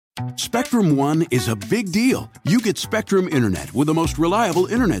Spectrum One is a big deal. You get Spectrum Internet with the most reliable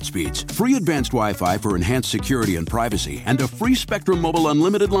internet speeds, free advanced Wi-Fi for enhanced security and privacy, and a free Spectrum Mobile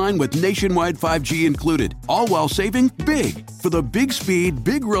Unlimited line with nationwide 5G included, all while saving big. For the big speed,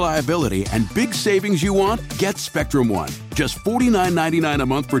 big reliability, and big savings you want, get Spectrum One. Just $49.99 a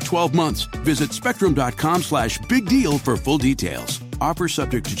month for 12 months. Visit spectrum.com/big deal for full details. Offer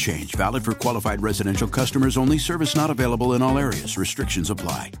subject to change. Valid for qualified residential customers only. Service not available in all areas. Restrictions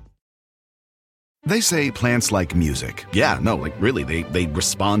apply. They say plants like music. Yeah, no, like really, they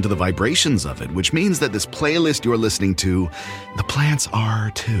respond to the vibrations of it, which means that this playlist you're listening to, the plants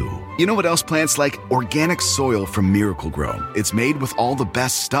are too. You know what else plants like? Organic soil from Miracle-Gro. It's made with all the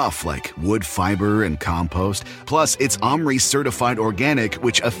best stuff like wood fiber and compost. Plus, it's OMRI certified organic,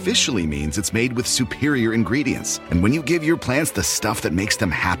 which officially means it's made with superior ingredients. And when you give your plants the stuff that makes them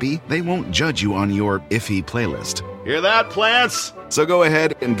happy, they won't judge you on your iffy playlist. Hear that, plants? So go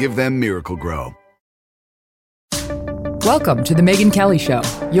ahead and give them Miracle-Gro. Welcome to The Megyn Kelly Show,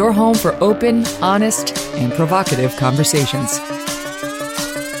 your home for open, honest, and provocative conversations.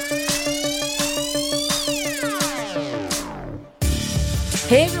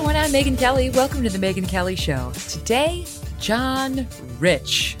 Hey everyone, I'm Megyn Kelly. Welcome to The Megyn Kelly Show. Today, John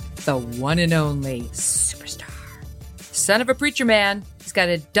Rich, the one and only superstar. Son of a preacher man. He's got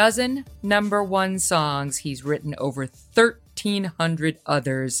a dozen #1 songs. He's written over 1,300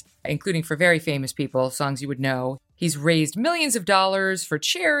 others, including for very famous people, songs you would know. He's raised millions of dollars for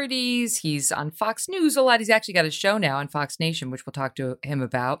charities. He's on Fox News a lot. He's actually got a show now on Fox Nation, which we'll talk to him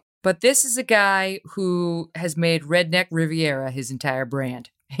about. But this is a guy who has made Redneck Riviera his entire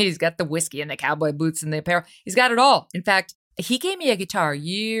brand. He's got the whiskey and the cowboy boots and the apparel. He's got it all. In fact, he gave me a guitar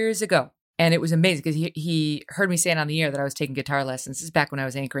years ago, and it was amazing because he heard me saying on the air that I was taking guitar lessons. This is back when I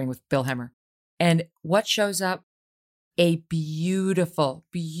was anchoring with Bill Hemmer. And what shows up? A beautiful,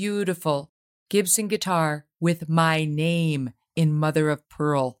 beautiful Gibson guitar with my name in mother of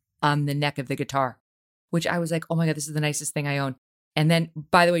pearl on the neck of the guitar, which I was like, oh my God, this is the nicest thing I own. And then,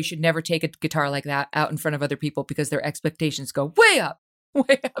 by the way, you should never take a guitar like that out in front of other people because their expectations go way up,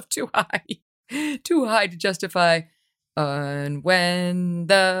 too high to justify. And when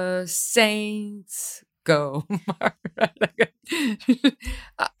the saints go,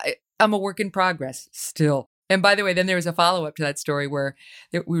 I'm a work in progress still. And by the way, then there was a follow-up to that story where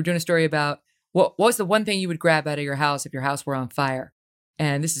we were doing a story about what was the one thing you would grab out of your house if your house were on fire?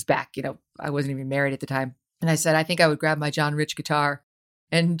 And this is back, I wasn't even married at the time. And I said, I think I would grab my John Rich guitar.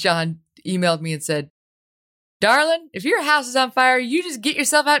 And John emailed me and said, darling, if your house is on fire, you just get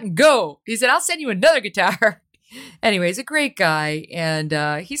yourself out and go. He said, I'll send you another guitar. Anyway, he's a great guy. And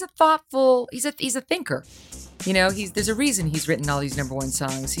he's a thoughtful, he's a thinker. There's a reason he's written all these #1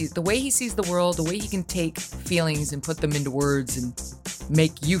 songs. The way he sees the world, the way he can take feelings and put them into words and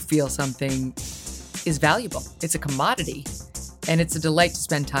make you feel something is valuable. It's a commodity, and it's a delight to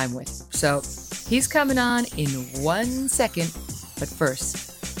spend time with. So he's coming on in 1 second, but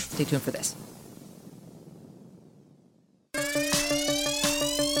first, stay tuned for this.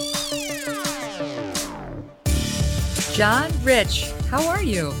 John Rich, how are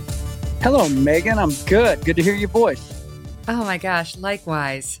you? Hello, Megan. I'm good. Good to hear your voice. Oh my gosh,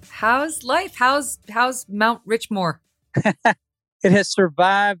 likewise. How's life? How's Mount Richmore? It has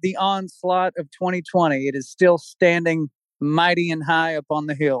survived the onslaught of 2020. It is still standing mighty and high up on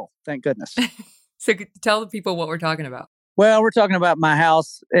the hill. Thank goodness. So tell the people what we're talking about. Well, we're talking about my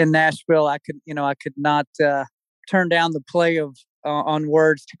house in Nashville. I could not turn down the play of on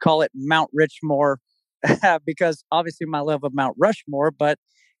words to call it Mount Richmore because obviously my love of Mount Rushmore, but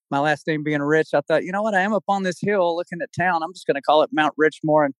my last name being Rich, I thought, you know what? I am up on this hill looking at town. I'm just going to call it Mount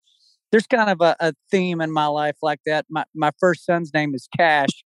Richmore. And there's kind of a theme in my life like that. My first son's name is Cash,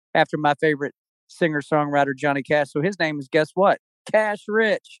 after my favorite singer-songwriter, Johnny Cash. So his name is, guess what? Cash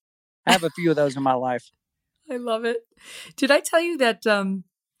Rich. I have a few of those in my life. I love it. Did I tell you that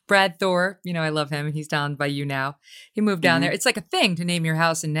Brad Thor, I love him, and he's down by you now. He moved down there. It's like a thing to name your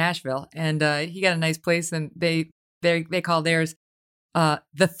house in Nashville. And he got a nice place, and they call theirs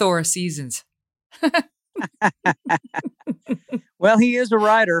the Thor Seasons. Well, he is a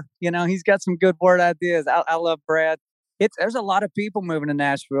writer. He's got some good word ideas. I love Brad. There's a lot of people moving to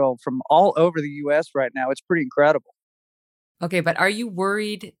Nashville from all over the U.S. right now. It's pretty incredible. Okay, but are you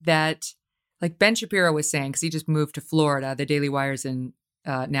worried that, like Ben Shapiro was saying, because he just moved to Florida, the Daily Wire's in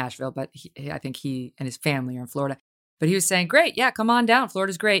Nashville, but I think he and his family are in Florida. But he was saying, great, yeah, come on down.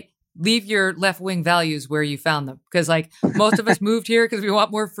 Florida's great. Leave your left-wing values where you found them. Because most of us moved here because we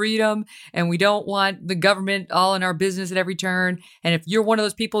want more freedom and we don't want the government all in our business at every turn. And if you're one of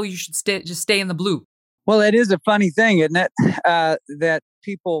those people, you should just stay in the blue. Well, it is a funny thing, isn't it? That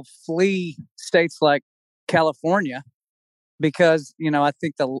people flee states like California because, I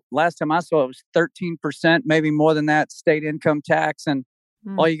think the last time I saw it was 13%, maybe more than that, state income tax. And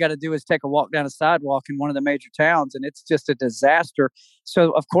all you got to do is take a walk down a sidewalk in one of the major towns, and it's just a disaster.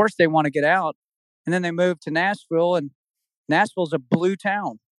 So, of course, they want to get out. And then they move to Nashville, and Nashville's a blue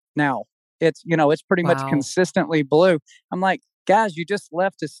town now. It's pretty much Wow. consistently blue. I'm like, guys, you just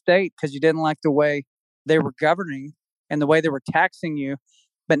left a state because you didn't like the way they were governing and the way they were taxing you.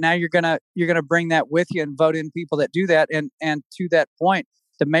 But now you're gonna bring that with you and vote in people that do that. And to that point,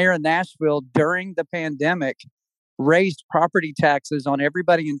 the mayor of Nashville during the pandemic raised property taxes on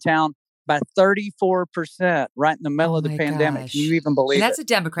everybody in town by 34% right in the middle Oh of the my pandemic. gosh. Can you even And believe that's it? a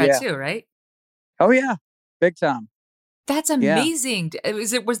Democrat Yeah. too, right? Oh yeah, big time. That's Yeah. amazing.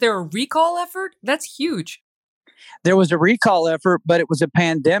 Was there a recall effort? That's huge. There was a recall effort, but it was a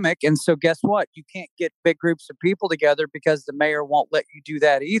pandemic. And so guess what? You can't get big groups of people together because the mayor won't let you do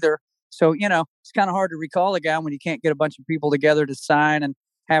that either. So, it's kind of hard to recall a guy when you can't get a bunch of people together to sign and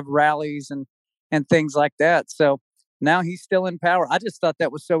have rallies and things like that. So now he's still in power. I just thought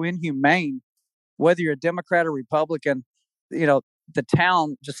that was so inhumane. Whether you're a Democrat or Republican, the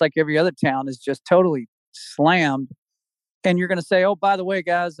town, just like every other town, is just totally slammed. And you're going to say, oh, by the way,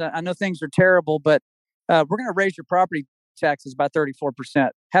 guys, I know things are terrible, but we're going to raise your property taxes by 34%.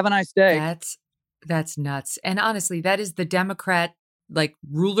 Have a nice day. That's nuts. And honestly, that is the Democrat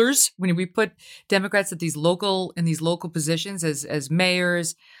rulers. When we put Democrats in these local positions as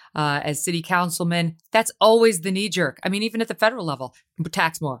mayors, as city councilmen, that's always the knee jerk. I mean, even at the federal level,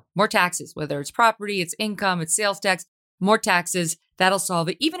 tax more taxes, whether it's property, it's income, it's sales tax, more taxes. That'll solve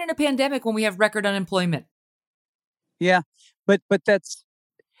it. Even in a pandemic when we have record unemployment. Yeah, but that's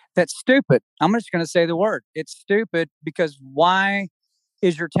stupid. I'm just going to say the word. It's stupid because why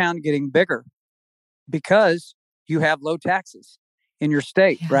is your town getting bigger? Because you have low taxes in your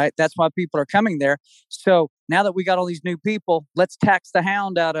state, Yeah. right? That's why people are coming there. So now that we got all these new people, let's tax the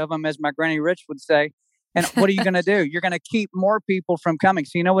hound out of them, as my Granny Rich would say. And what are you going to do? You're going to keep more people from coming.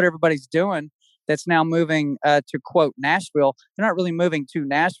 So you know what everybody's doing that's now moving to quote Nashville. They're not really moving to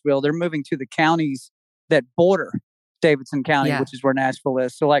Nashville. They're moving to the counties that border Davidson County, Yeah. which is where Nashville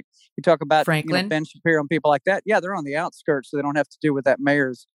is. So like you talk about Franklin. Ben Shapiro and people like that. Yeah, they're on the outskirts, so they don't have to do what that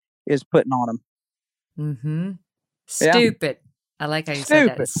mayor is putting on them. Mm-hmm. Yeah. Stupid. I like how you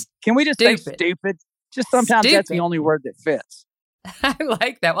said that. Stupid. Can we just say stupid? Just sometimes that's the Stupid. only word that fits. I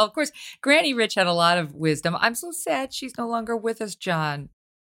like that. Well, of course, Granny Rich had a lot of wisdom. I'm so sad she's no longer with us, John.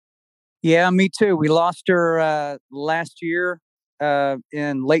 Yeah, me too. We lost her last year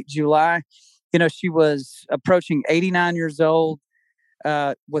in late July. She was approaching 89 years old,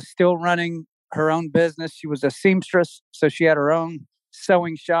 was still running her own business. She was a seamstress, so she had her own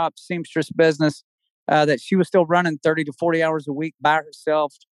sewing shop, seamstress business that she was still running 30 to 40 hours a week by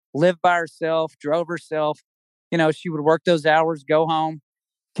herself, lived by herself, drove herself. She would work those hours, go home,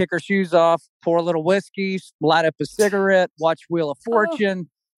 kick her shoes off, pour a little whiskey, light up a cigarette, watch Wheel of Fortune,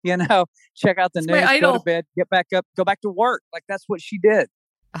 check out the It's my news, idol. go to bed, get back up, go back to work. Like that's what she did.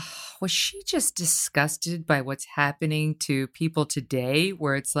 Was she just disgusted by what's happening to people today,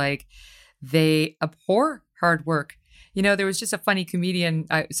 where it's like they abhor hard work? There was just a funny comedian.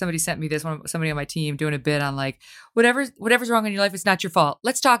 Somebody sent me this one. Somebody on my team doing a bit on whatever's wrong in your life, it's not your fault.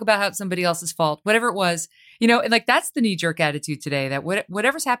 Let's talk about how it's somebody else's fault, whatever it was. And that's the knee jerk attitude today. That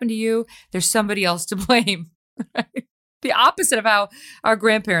whatever's happened to you, there's somebody else to blame. The opposite of how our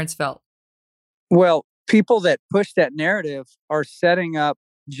grandparents felt. Well, people that push that narrative are setting up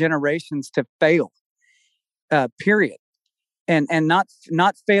generations to fail. Period. And not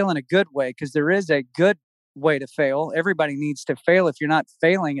fail in a good way, because there is a good way to fail. Everybody needs to fail. If you're not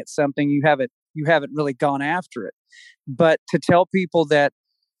failing at something, you haven't really gone after it. But to tell people that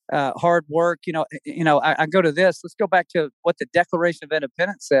hard work, I go to this. Let's go back to what the Declaration of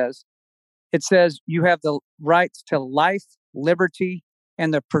Independence says. It says you have the rights to life, liberty,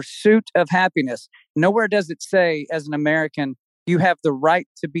 and the pursuit of happiness. Nowhere does it say, as an American, you have the right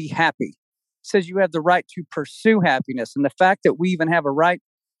to be happy. It says you have the right to pursue happiness. And the fact that we even have a right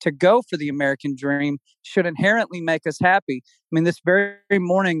to go for the American dream should inherently make us happy. I mean, this very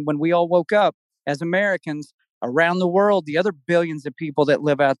morning when we all woke up as Americans around the world, the other billions of people that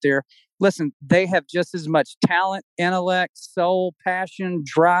live out there, listen, they have just as much talent, intellect, soul, passion,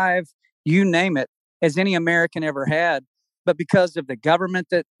 drive, you name it, as any American ever had. But because of the government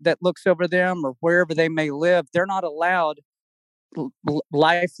that looks over them or wherever they may live, they're not allowed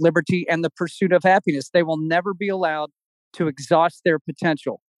life, liberty, and the pursuit of happiness. They will never be allowed to exhaust their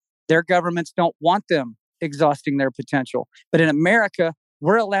potential. Their governments don't want them exhausting their potential. But in America,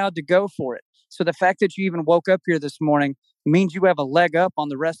 we're allowed to go for it. So the fact that you even woke up here this morning means you have a leg up on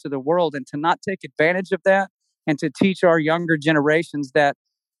the rest of the world. And to not take advantage of that and to teach our younger generations that,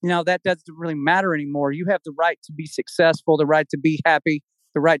 that doesn't really matter anymore. You have the right to be successful, the right to be happy,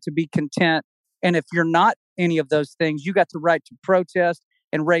 the right to be content. And if you're not any of those things, you got the right to protest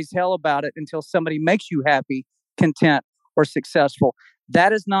and raise hell about it until somebody makes you happy, content, or successful.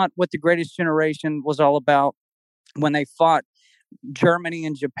 That is not what the greatest generation was all about when they fought Germany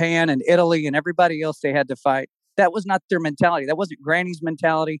and Japan and Italy and everybody else they had to fight. That was not their mentality. That wasn't Granny's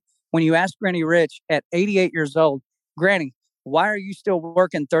mentality. When you ask Granny Rich at 88 years old, Granny, why are you still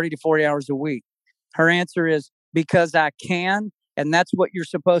working 30 to 40 hours a week? Her answer is, because I can. And that's what you're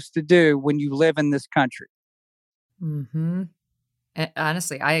supposed to do when you live in this country. Mm-hmm. And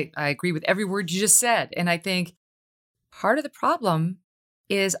honestly, I agree with every word you just said. And I think part of the problem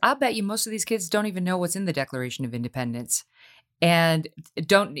is I'll bet you most of these kids don't even know what's in the Declaration of Independence and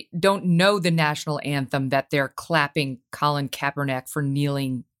don't know the national anthem that they're clapping Colin Kaepernick for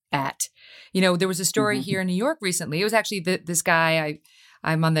kneeling at. There was a story here in New York recently. It was actually this guy,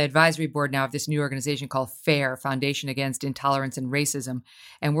 I'm on the advisory board now of this new organization called FAIR, Foundation Against Intolerance and Racism.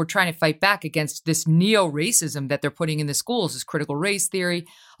 And we're trying to fight back against this neo-racism that they're putting in the schools, this critical race theory,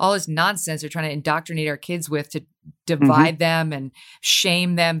 all this nonsense they're trying to indoctrinate our kids with to divide them and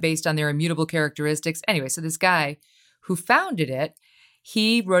shame them based on their immutable characteristics. Anyway, so this guy who founded it,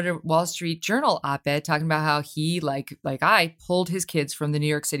 he wrote a Wall Street Journal op-ed talking about how he, like I, pulled his kids from the New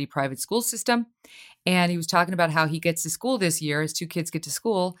York City private school system. And he was talking about how he gets to school this year, his two kids get to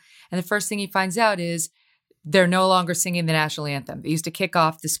school, and the first thing he finds out is they're no longer singing the national anthem. They used to kick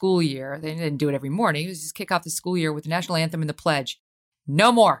off the school year. They didn't do it every morning. It was just kick off the school year with the national anthem and the pledge.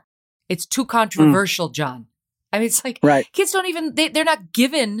 No more. It's too controversial, John. I mean, it's like kids don't even, they're not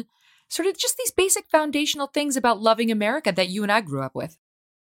given sort of just these basic foundational things about loving America that you and I grew up with.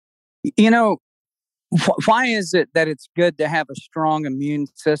 Why is it that it's good to have a strong immune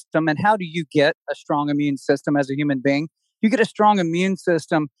system? And how do you get a strong immune system as a human being? You get a strong immune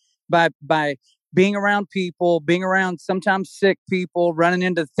system by being around people, being around sometimes sick people, running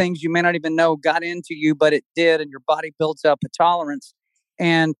into things you may not even know got into you, but it did, and your body builds up a tolerance,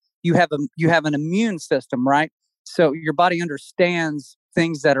 and you have an immune system, right? So your body understands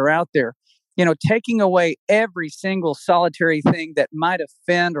things that are out there. Taking away every single solitary thing that might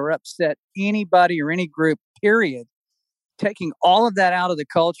offend or upset anybody or any group, period. Taking all of that out of the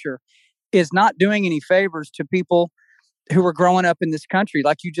culture is not doing any favors to people who are growing up in this country.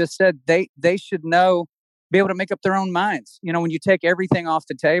 Like you just said, they should be able to make up their own minds. When you take everything off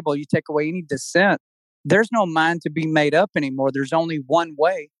the table, you take away any dissent, there's no mind to be made up anymore. There's only one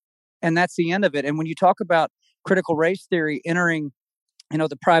way, and that's the end of it. And when you talk about critical race theory entering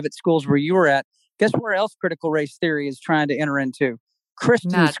the private schools where you were at, guess where else critical race theory is trying to enter into?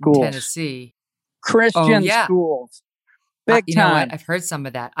 Christian schools. In Tennessee. Christian schools. Big you time. know what? I've heard some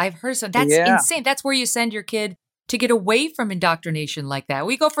of that. That's insane. That's where you send your kid to get away from indoctrination like that.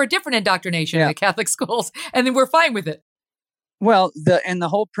 We go for a different indoctrination in the Catholic schools, and then we're fine with it. Well, the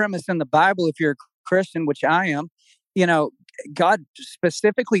whole premise in the Bible, if you're a Christian, which I am, God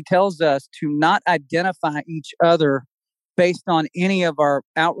specifically tells us to not identify each other based on any of our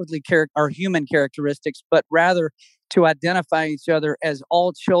outwardly our human characteristics, but rather to identify each other as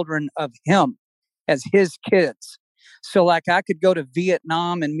all children of Him, as His kids. So like I could go to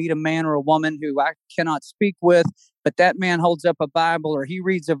Vietnam and meet a man or a woman who I cannot speak with, but that man holds up a Bible or he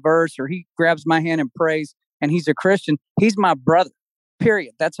reads a verse or he grabs my hand and prays and he's a Christian. He's my brother,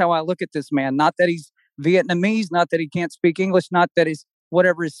 period. That's how I look at this man. Not that he's Vietnamese, not that he can't speak English, not that he's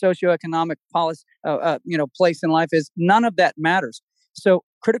whatever his socioeconomic policy, place in life is. None of that matters. So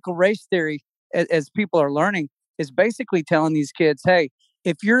critical race theory, as people are learning, is basically telling these kids, hey,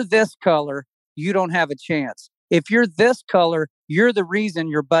 if you're this color, you don't have a chance. If you're this color, you're the reason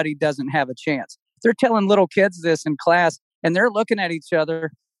your buddy doesn't have a chance. They're telling little kids this in class, and they're looking at each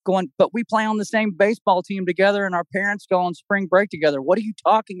other going, but we play on the same baseball team together, and our parents go on spring break together. What are you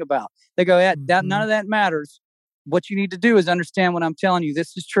talking about? They go, none of that matters. What you need to do is understand what I'm telling you.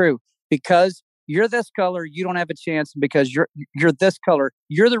 This is true. Because you're this color, you don't have a chance. Because you're this color,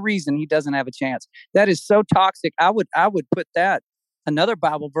 you're the reason he doesn't have a chance. That is so toxic. I would put that another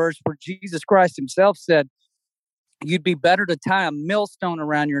Bible verse where Jesus Christ Himself said, "You'd be better to tie a millstone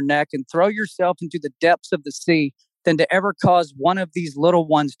around your neck and throw yourself into the depths of the sea than to ever cause one of these little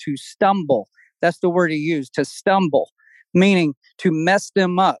ones to stumble." That's the word He used, to stumble. Meaning to mess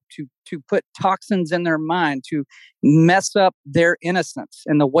them up, to put toxins in their mind, to mess up their innocence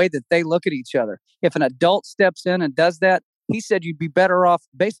and the way that they look at each other. If an adult steps in and does that, He said you'd be better off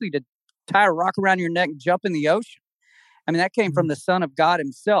basically to tie a rock around your neck and jump in the ocean. I mean, that came from the Son of God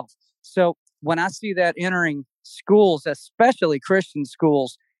Himself. So when I see that entering schools, especially Christian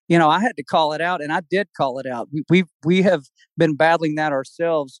schools, you know, I had to call it out, and I did call it out. We have been battling that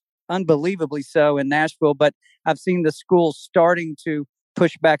ourselves, unbelievably so in Nashville, but I've seen the schools starting to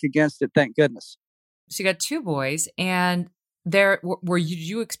push back against it. Thank goodness. So you got two boys, and were you, did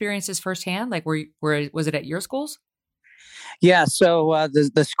you experience this firsthand? Like, was it at your schools? Yeah. So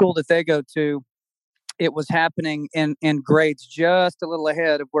the school that they go to, it was happening in grades just a little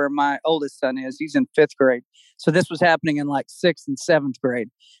ahead of where my oldest son is. He's in fifth grade. So this was happening in like sixth and seventh grade.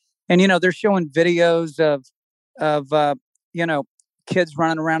 And, you know, they're showing videos of you know, kids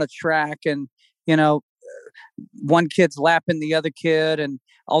running around a track, and, you know, one kid's lapping the other kid, and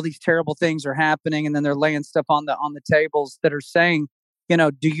all these terrible things are happening. And then they're laying stuff on the tables that are saying, you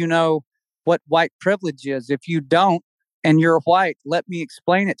know, do you know what white privilege is? If you don't, and you're white, let me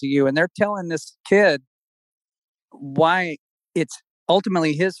explain it to you. And they're telling this kid why it's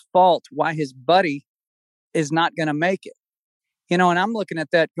ultimately his fault, why his buddy is not going to make it. You know, and I'm looking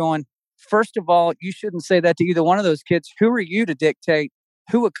at that going, first of all, you shouldn't say that to either one of those kids. Who are you to dictate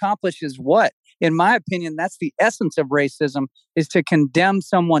who accomplishes what? In my opinion, that's the essence of racism, is to condemn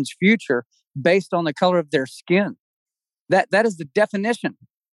someone's future based on the color of their skin. That is the definition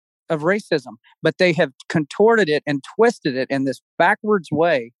of racism. But they have contorted it and twisted it in this backwards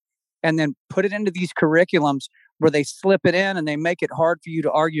way, and then put it into these curriculums where they slip it in and they make it hard for you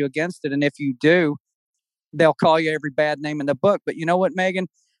to argue against it. And if you do, they'll call you every bad name in the book. But you know what, Megan?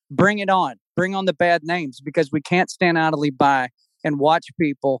 Bring it on. Bring on the bad names, because we can't stand idly by and watch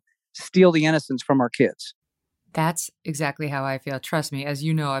people steal the innocence from our kids. That's exactly how I feel. Trust me, as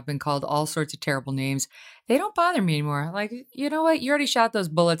you know, I've been called all sorts of terrible names. They don't bother me anymore. Like, you know what? You already shot those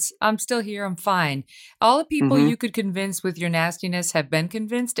bullets. I'm still here. I'm fine. All the people you could convince with your nastiness have been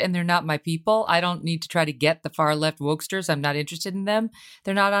convinced, and they're not my people. I don't need to try to get the far left wokesters. I'm not interested in them.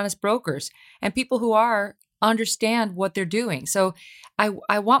 They're not honest brokers. And people who are understand what they're doing. So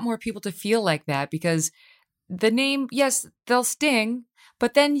I want more people to feel like that, because the name, yes, they'll sting,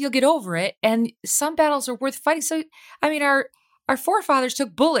 but then you'll get over it. And some battles are worth fighting. So, I mean, our forefathers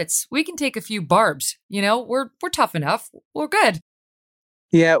took bullets. We can take a few barbs. You know, we're tough enough. We're good.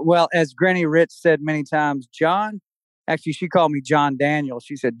 Yeah. Well, as Granny Rich said many times, actually, she called me John Daniel.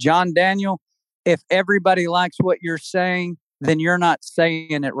 She said, John Daniel, if everybody likes what you're saying, then you're not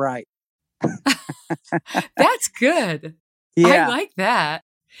saying it right. That's good. Yeah. I like that.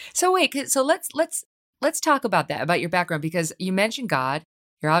 So wait, so let's talk about that, about your background, because you mentioned God.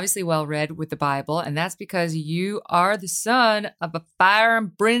 You're obviously well read with the Bible, and that's because you are the son of a fire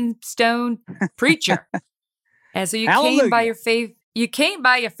and brimstone preacher. And so you Hallelujah. came by your faith. You came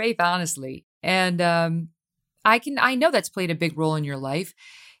by your faith honestly, and I know that's played a big role in your life.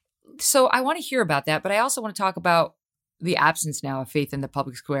 So I want to hear about that, but I also want to talk about the absence now of faith in the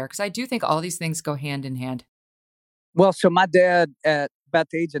public square, because I do think all these things go hand in hand. Well, so my dad at about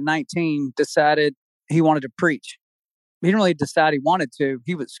the age of 19 decided he wanted to preach. He didn't really decide he wanted to.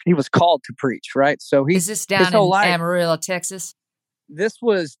 He was called to preach, right? So Is this down in Amarillo, Texas? This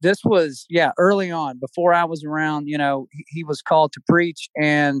was early on, before I was around. You know, he was called to preach,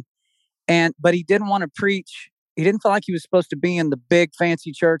 but he didn't want to preach. He didn't feel like he was supposed to be in the big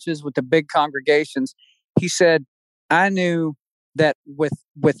fancy churches with the big congregations. He said, I knew that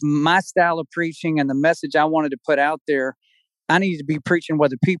with my style of preaching and the message I wanted to put out there, I needed to be preaching where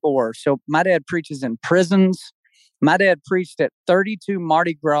the people were. So my dad preaches in prisons. My dad preached at 32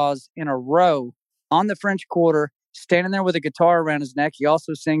 Mardi Gras in a row on the French Quarter, standing there with a guitar around his neck. He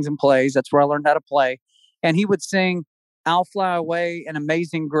also sings and plays. That's where I learned how to play. And he would sing I'll Fly Away and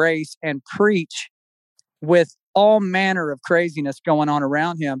Amazing Grace and preach with all manner of craziness going on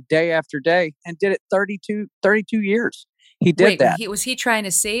around him day after day, and did it 32 years. He did that. Was he trying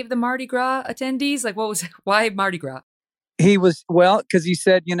to save the Mardi Gras attendees? Like, why Mardi Gras? He was, because he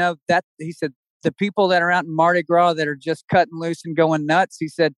said, the people that are out in Mardi Gras that are just cutting loose and going nuts, he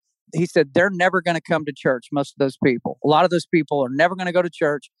said they're never going to come to church. Most of those people, a lot of those people are never going to go to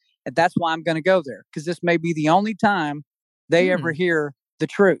church. And that's why I'm going to go there, because this may be the only time they ever hear the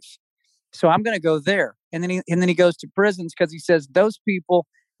truth. So I'm going to go there. And then he goes to prisons, because he says those people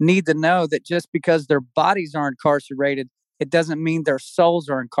need to know that just because their bodies are incarcerated, it doesn't mean their souls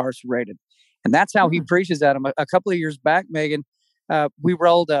are incarcerated. And that's how he preaches at them. A couple of years back, Megan, we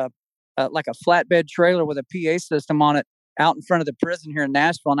rolled like a flatbed trailer with a PA system on it out in front of the prison here in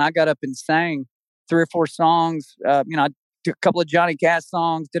Nashville. And I got up and sang 3 or 4 songs. I did a couple of Johnny Cash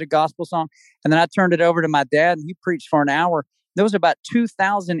songs, did a gospel song. And then I turned it over to my dad, and he preached for an hour. There was about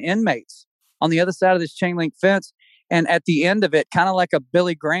 2,000 inmates on the other side of this chain link fence. And at the end of it, kind of like a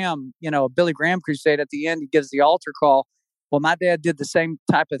Billy Graham crusade, at the end, he gives the altar call. Well, my dad did the same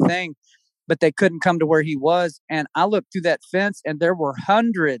type of thing. but they couldn't come to where he was. And I looked through that fence, and there were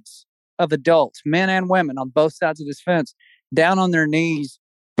hundreds of adults, men and women, on both sides of this fence, down on their knees,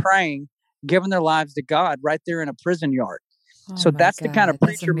 praying, giving their lives to God right there in a prison yard. Oh So my that's the kind God, of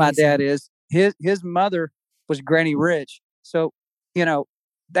that's preacher my dad amazing. is. His mother was Granny Rich. So, you know,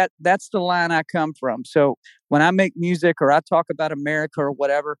 that's the line I come from. So when I make music or I talk about America or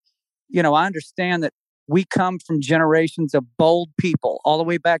whatever, I understand that we come from generations of bold people, all the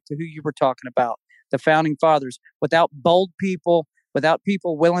way back to who you were talking about, the founding fathers. Without bold people, without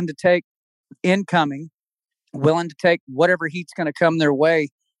people willing to take incoming, willing to take whatever heat's going to come their way,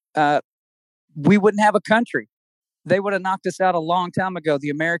 uh, we wouldn't have a country. They would have knocked us out a long time ago. The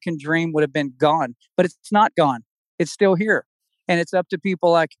American dream would have been gone, but it's not gone. It's still here. And it's up to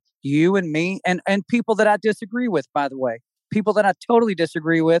people like you and me and people that I disagree with, by the way. People that I totally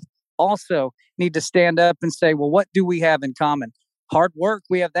disagree with also need to stand up and say, well, what do we have in common? Hard work.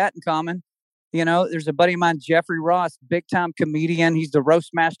 We have that in common. There's a buddy of mine, Jeffrey Ross, big time comedian. He's the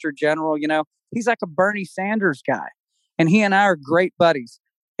roast master general. He's like a Bernie Sanders guy. And he and I are great buddies.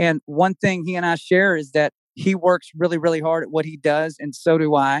 And one thing he and I share is that he works really, really hard at what he does, and so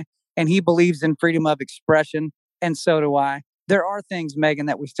do I. And he believes in freedom of expression, and so do I. There are things, Megan,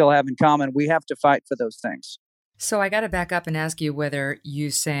 that we still have in common. We have to fight for those things. So I got to back up and ask you whether did you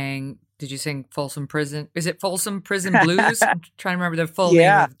sing Folsom Prison? Is it Folsom Prison Blues? I'm trying to remember the full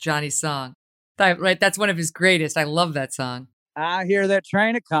name of Johnny's song. Right, that's one of his greatest. I love that song. I hear that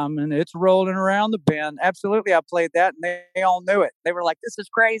train a coming. It's rolling around the bend. Absolutely. I played that and they all knew it. They were like, this is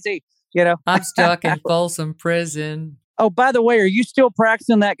crazy. I'm stuck in Folsom Prison. Oh, by the way, are you still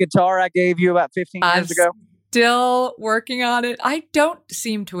practicing that guitar I gave you about 15 years ago? Still working on it. I don't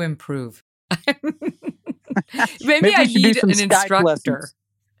seem to improve. Maybe I need an instructor.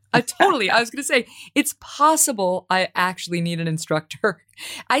 Totally. I was going to say, it's possible I actually need an instructor.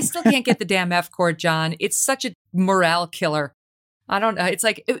 I still can't get the damn F chord, John. It's such a morale killer. I don't know. It's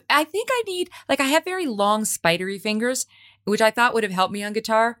like, I think I need, I have very long spidery fingers, which I thought would have helped me on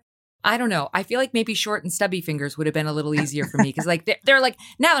guitar. I don't know. I feel like maybe short and stubby fingers would have been a little easier for me because they're like,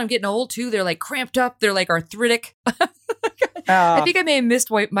 now that I'm getting old too, they're like cramped up. They're like arthritic. I think I may have missed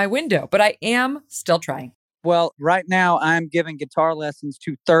my window, but I am still trying. Well, right now I'm giving guitar lessons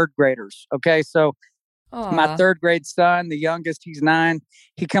to third graders. Okay. So my third grade son, the youngest, he's 9.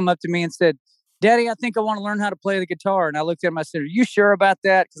 He come up to me and said, Daddy, I think I want to learn how to play the guitar. And I looked at him, I said, are you sure about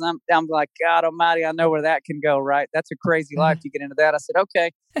that? Because I'm like, God almighty, I know where that can go, right? That's a crazy life to get into that. I said, okay,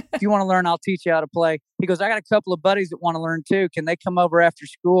 if you want to learn, I'll teach you how to play. He goes, I got a couple of buddies that want to learn too. Can they come over after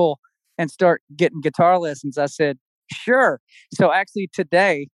school and start getting guitar lessons? I said, sure. So actually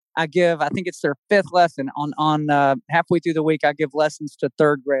today I think it's their 5th lesson on halfway through the week. I give lessons to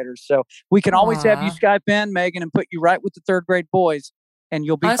third graders. So we can always have you Skype in, Megan, and put you right with the third grade boys. And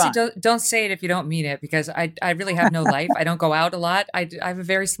you'll be honestly, fine. Don't say it if you don't mean it, because I really have no life. I don't go out a lot. I have a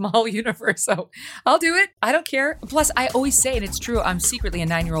very small universe, so I'll do it. I don't care. Plus, I always say, and it's true, I'm secretly a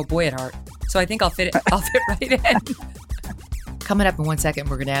 9-year-old boy at heart. So I think I'll fit right in. Coming up in 1 second,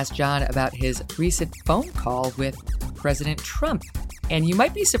 we're going to ask John about his recent phone call with President Trump. And you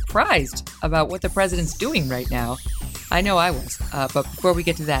might be surprised about what the president's doing right now. I know I was. But before we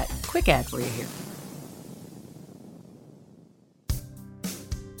get to that, quick ad for you here.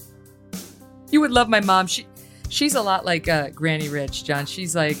 You would love my mom. She's a lot like Granny Rich, John.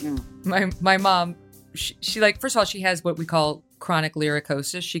 She's like my mom. She like, first of all, she has what we call chronic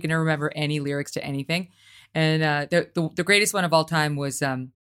lyricosis. She can never remember any lyrics to anything. And the greatest one of all time was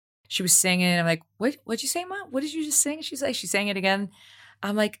she was singing. I'm like, what'd you say, Mom? What did you just sing? She's like, she sang it again.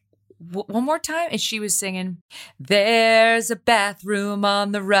 I'm like, one more time. And she was singing, there's a bathroom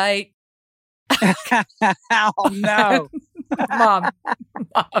on the right. Oh, no. Mom.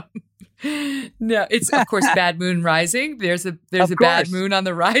 No, it's of course Bad Moon Rising. There's a bad moon on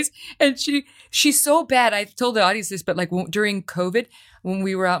the rise, and she's so bad. I told the audience this, but like during COVID, when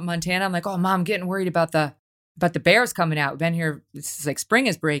we were out in Montana, I'm like, oh, Mom, I'm getting worried about the bears coming out. We've been here. It's like spring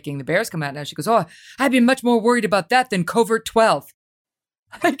is breaking. The bears come out now. She goes, oh, I'd be much more worried about that than Covert 12.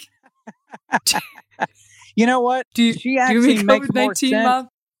 Like, you know what? She actually makes more sense. Mom?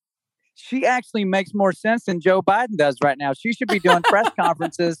 She actually makes more sense than Joe Biden does right now. She should be doing press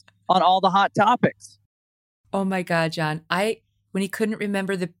conferences on all the hot topics. Oh my God, John. When he couldn't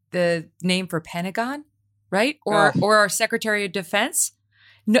remember the name for Pentagon, right? Or our Secretary of Defense.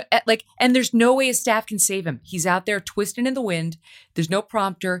 No, and there's no way his staff can save him. He's out there twisting in the wind. There's no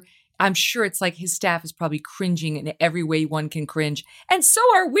prompter. I'm sure it's like his staff is probably cringing in every way one can cringe. And so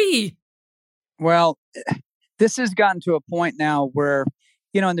are we. Well, this has gotten to a point now where,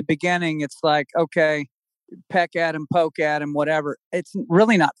 in the beginning, it's like, okay, peck at him, poke at him, whatever. It's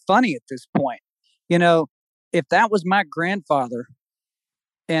really not funny at this point. You know, if that was my grandfather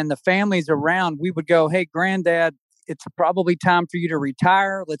and the family's around, we would go, "Hey, granddad, it's probably time for you to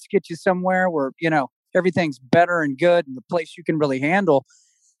retire. Let's get you somewhere where, everything's better and good and the place you can really handle."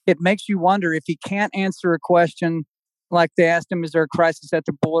 It makes you wonder if he can't answer a question like they asked him, is there a crisis at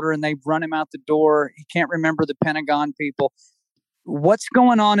the border? And they've run him out the door. He can't remember the Pentagon people. What's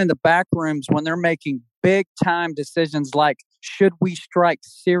going on in the back rooms when they're making big time decisions like, should we strike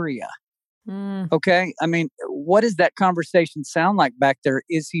Syria? Okay. I mean, what does that conversation sound like back there?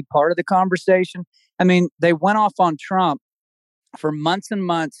 Is he part of the conversation? I mean, they went off on Trump for months and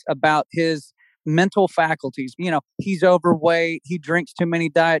months about his mental faculties. He's overweight. He drinks too many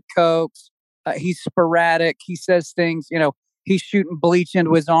Diet Cokes. He's sporadic. He says things, he's shooting bleach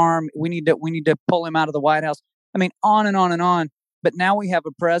into his arm. We need to pull him out of the White House. I mean, on and on and on. But now we have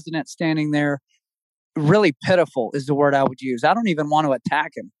a president standing there. Really pitiful is the word I would use. I don't even want to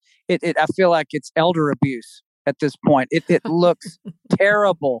attack him. I feel like it's elder abuse at this point. It looks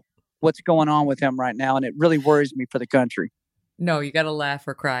terrible what's going on with him right now. And it really worries me for the country. No, you got to laugh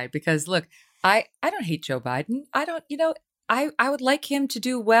or cry because look, I don't hate Joe Biden. I don't, I would like him to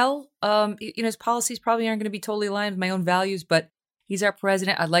do well. His policies probably aren't going to be totally aligned with my own values, but he's our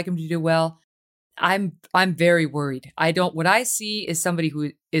president. I'd like him to do well. I'm very worried. What I see is somebody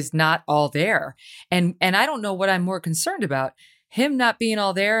who is not all there. And I don't know what I'm more concerned about, him not being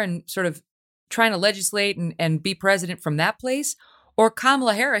all there and sort of trying to legislate and be president from that place, or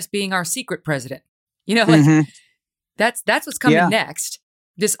Kamala Harris being our secret president. That's what's coming next.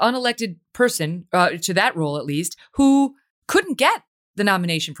 This unelected person, to that role at least, who couldn't get the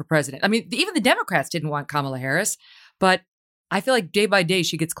nomination for president. I mean, even the Democrats didn't want Kamala Harris, but I feel like day by day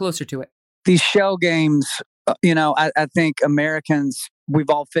she gets closer to it. These shell games, I think Americans, we've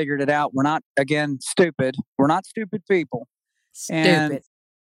all figured it out. We're not, again, stupid. We're not stupid people. Stupid.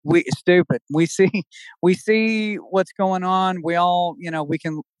 We see what's going on. We all, we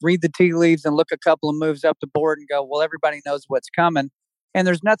can read the tea leaves and look a couple of moves up the board and go, well, everybody knows what's coming. And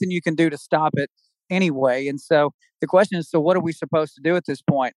there's nothing you can do to stop it anyway. And so the question is, so what are we supposed to do at this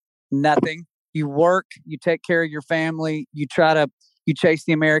point? Nothing. You work, you take care of your family, you chase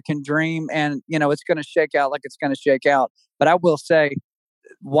the American dream, and, it's going to shake out like it's going to shake out. But I will say,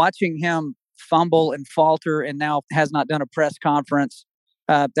 watching him fumble and falter and now has not done a press conference,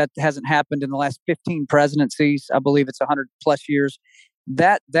 that hasn't happened in the last 15 presidencies. I believe it's 100 plus years.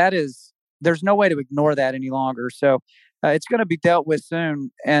 That is, there's no way to ignore that any longer. So it's going to be dealt with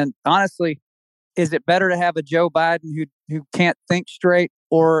soon. And honestly, is it better to have a Joe Biden who can't think straight,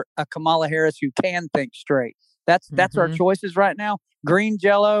 or a Kamala Harris who can think straight? That's our choices right now. Green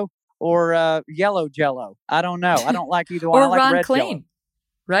Jello or yellow Jello. I don't know. I don't like either one. Or I like Ron red Klain, Jell-O.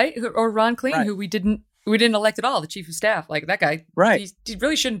 right? Or Ron Klain, right. who we didn't elect at all, the chief of staff. Like that guy, right? He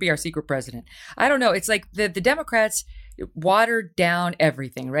really shouldn't be our secret president. I don't know. It's like the Democrats watered down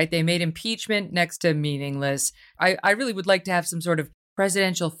everything, right? They made impeachment next to meaningless. I really would like to have some sort of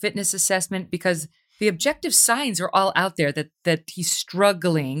presidential fitness assessment, because the objective signs are all out there that he's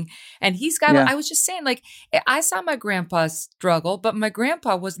struggling. And he's got, I was just saying, like, I saw my grandpa struggle, but my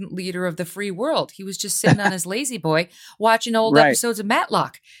grandpa wasn't leader of the free world. He was just sitting on his lazy boy watching old episodes of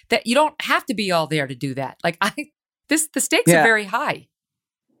Matlock. That you don't have to be all there to do that. Like, the stakes are very high.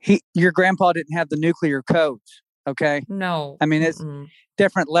 Your grandpa didn't have the nuclear codes. Okay. No. I mean, it's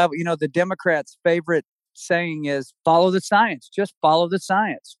different level. The Democrats' favorite saying is follow the science, just follow the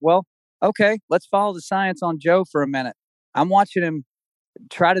science. Well, okay, let's follow the science on Joe for a minute. I'm watching him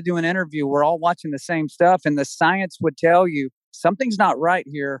try to do an interview. We're all watching the same stuff, and the science would tell you something's not right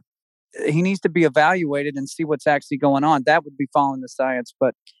here. He needs to be evaluated and see what's actually going on. That would be following the science.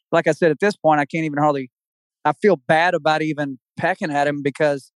 But like I said, at this point, I can't even I feel bad about even pecking at him,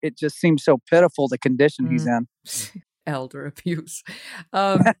 because it just seems so pitiful, the condition he's in. Elder abuse.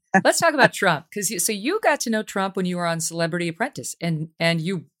 Let's talk about Trump. So you got to know Trump when you were on Celebrity Apprentice, and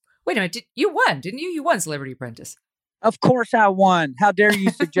you, wait a minute, you won, didn't you? You won Celebrity Apprentice. Of course I won. How dare you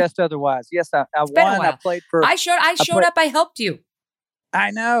suggest otherwise? Yes, I won. I played for... I showed up. I helped you.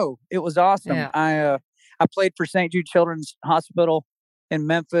 I know. It was awesome. Yeah. I played for St. Jude Children's Hospital in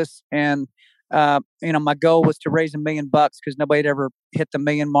Memphis, and my goal was to raise $1 million because nobody had ever hit the $1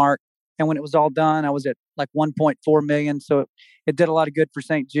 million mark. And when it was all done, I was at like 1.4 million. So it did a lot of good for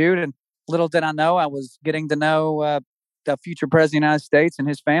St. Jude. And little did I know, I was getting to know the future president of the United States and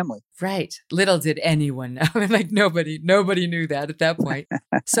his family. Right. Little did anyone know. Like nobody knew that at that point.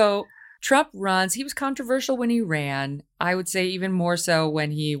 So Trump runs. He was controversial when he ran. I would say even more so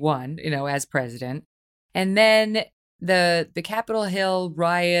when he won, as president. And then the Capitol Hill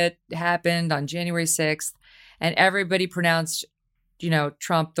riot happened on January 6th. and everybody pronounced,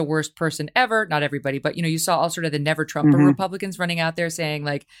 Trump the worst person ever. Not everybody, but, you saw all sort of the never Trumper Republicans running out there saying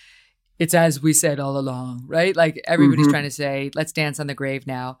like, it's as we said all along, right? Like everybody's trying to say, let's dance on the grave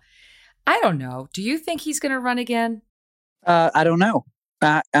now. I don't know. Do you think he's going to run again? I don't know.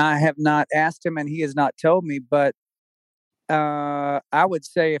 I have not asked him and he has not told me, but I would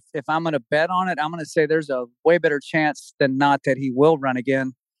say if I'm going to bet on it, I'm going to say there's a way better chance than not that he will run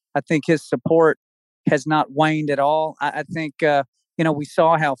again. I think his support has not waned at all. I think, we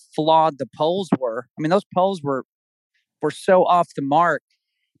saw how flawed the polls were. I mean, those polls were so off the mark.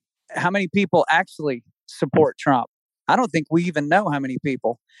 How many people actually support Trump? I don't think we even know how many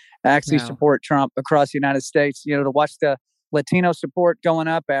people actually support Trump across the United States. To watch the Latino support going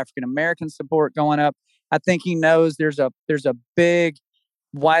up, African American support going up. I think he knows there's a big,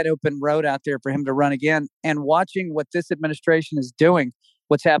 wide open road out there for him to run again. And watching what this administration is doing,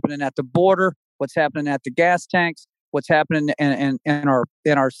 what's happening at the border, what's happening at the gas tanks, what's happening in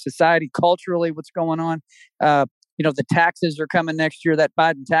our society culturally, what's going on. The taxes are coming next year. That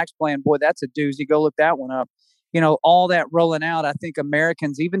Biden tax plan, boy, that's a doozy. Go look that one up. All that rolling out. I think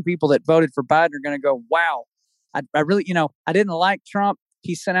Americans, even people that voted for Biden, are going to go, wow. I really, I didn't like Trump.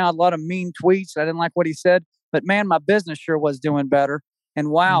 He sent out a lot of mean tweets. I didn't like what he said, but man, my business sure was doing better. And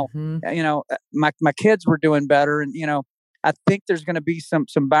wow, my kids were doing better. And, I think there's going to be some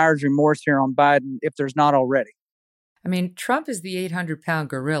buyer's remorse here on Biden if there's not already. I mean, Trump is the 800-pound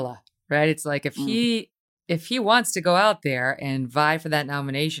gorilla, right? It's like if he wants to go out there and vie for that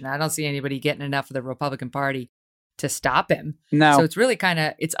nomination, I don't see anybody getting enough of the Republican Party to stop him. No. So it's really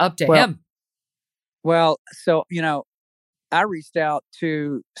it's up to him. Well, so, I reached out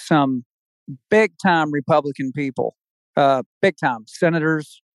to some big time Republican people, big time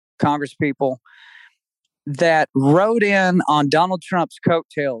senators, Congress people that rode in on Donald Trump's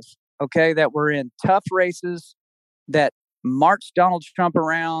coattails, that were in tough races, that marched Donald Trump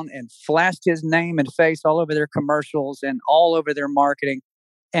around and flashed his name and face all over their commercials and all over their marketing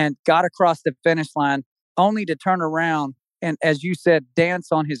and got across the finish line only to turn around and, as you said,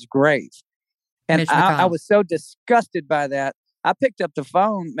 dance on his grave. And I was so disgusted by that. I picked up the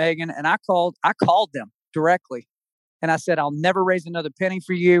phone, Megan, and I called them directly. And I said, I'll never raise another penny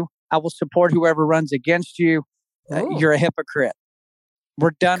for you. I will support whoever runs against you. You're a hypocrite.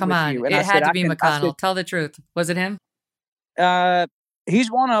 We're done with you. And it had to be McConnell. Tell the truth. Was it him?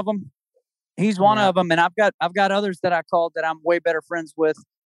 He's one of them. He's one of them. And I've got others that I called that I'm way better friends with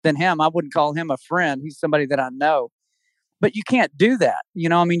than him. I wouldn't call him a friend. He's somebody that I know. But you can't do that. You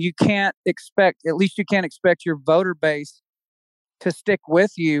can't expect your voter base to stick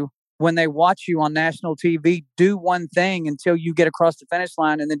with you when they watch you on national TV do one thing until you get across the finish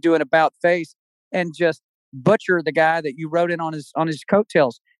line and then do an about face and just butcher the guy that you wrote in on his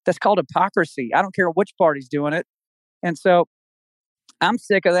coattails. That's called hypocrisy. I don't care which party's doing it. And so I'm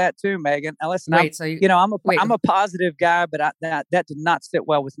sick of that too, Megan. Now listen, I'm a positive guy, but that did not sit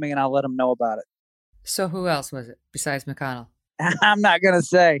well with me, and I let them know about it. So who else was it besides McConnell? I'm not going to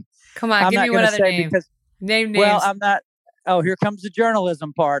say. Come on, give me one other name. Name names. Well, I'm not. Oh, here comes the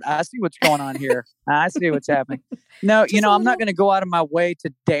journalism part. I see what's going on here. I see what's happening. No, I'm not going to go out of my way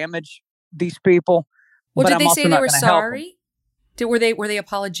to damage these people. Well, did they say they were sorry? Were they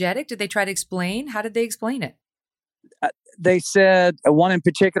apologetic? Did they try to explain? How did they explain it? They said, one in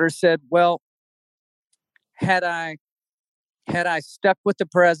particular said, well, had I stuck with the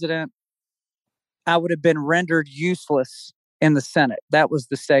president, I would have been rendered useless in the Senate. That was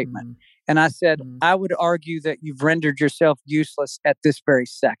the statement. And I said, I would argue that you've rendered yourself useless at this very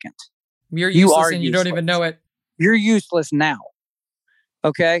second. You're useless and you don't even know it. You're useless now.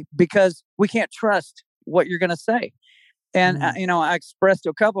 Okay? Because we can't trust what you're going to say. And, I expressed to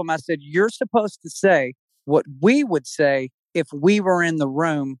a couple of them, I said, you're supposed to say what we would say if we were in the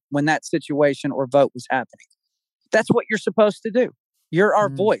room when that situation or vote was happening. That's what you're supposed to do. You're our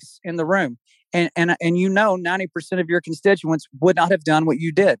voice in the room. And 90% of your constituents would not have done what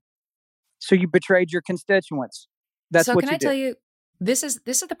you did. So you betrayed your constituents. That's what you did. So can I tell you, this is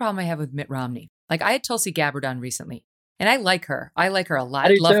the problem I have with Mitt Romney. Like I had Tulsi Gabbard on recently, and I like her. I like her a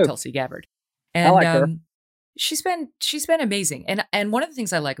lot. I love Tulsi Gabbard. And I like her. She's been amazing. And one of the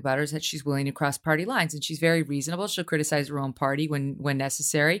things I like about her is that she's willing to cross party lines, and she's very reasonable. She'll criticize her own party when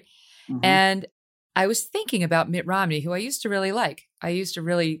necessary. And I was thinking about Mitt Romney, who I used to really like. I used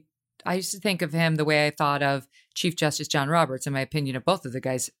to think of him the way I thought of Chief Justice John Roberts, and my opinion of both of the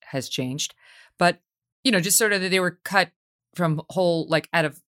guys has changed. But, just sort of that they were cut from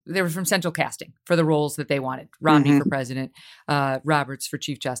they were from central casting for the roles that they wanted. Romney for president, Roberts for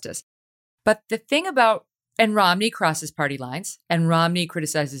Chief Justice. But the thing about And Romney crosses party lines, and Romney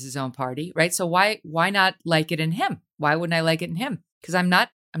criticizes his own party, right? So why not like it in him? Why wouldn't I like it in him? Because I'm not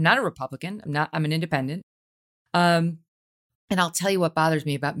a Republican. I'm an independent. And I'll tell you what bothers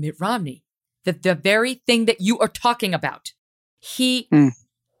me about Mitt Romney. The very thing that you are talking about. He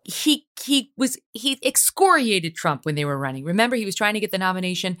excoriated Trump when they were running. Remember, he was trying to get the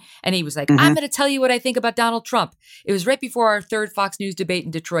nomination and he was like, I'm going to tell you what I think about Donald Trump. It was right before our third Fox News debate in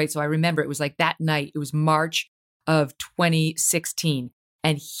Detroit. So I remember it was like that night. It was March of 2016.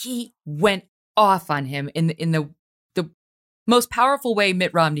 And he went off on him in the most powerful way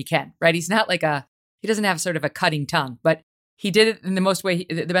Mitt Romney can, right? He's not like he doesn't have sort of a cutting tongue, but he did it in the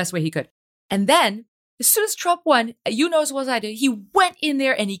best way he could. And then as soon as Trump won, you know as well as I do, he went in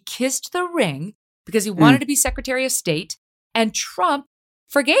there and he kissed the ring because he wanted to be Secretary of State, and Trump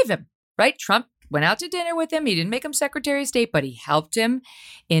forgave him, right? Trump went out to dinner with him. He didn't make him Secretary of State, but he helped him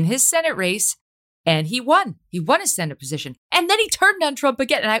in his Senate race, and he won. He won his Senate position. And then he turned on Trump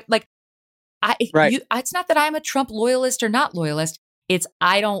again. And it's not that I'm a Trump loyalist or not loyalist. It's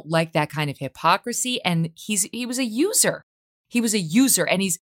I don't like that kind of hypocrisy. And he was a user. He was a user, and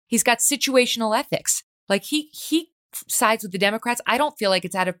he's got situational ethics. Like he sides with the Democrats. I don't feel like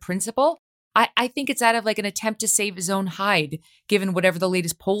it's out of principle. I think it's out of like an attempt to save his own hide, given whatever the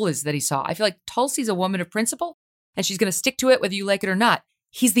latest poll is that he saw. I feel like Tulsi's a woman of principle, and she's going to stick to it whether you like it or not.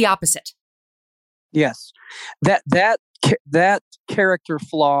 He's the opposite. Yes, that character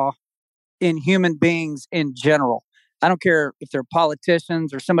flaw in human beings in general. I don't care if they're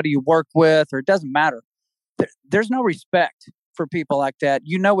politicians or somebody you work with, or it doesn't matter. There's no respect for people like that.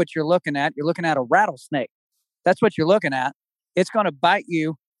 You know what you're looking at. You're looking at a rattlesnake. That's what you're looking at. It's going to bite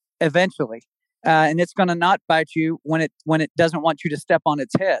you eventually. And it's going to not bite you when it doesn't want you to step on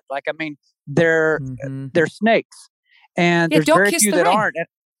its head. Like, I mean, they're snakes, and there's very few that aren't. And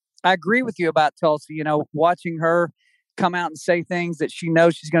I agree with you about Tulsi, watching her come out and say things that she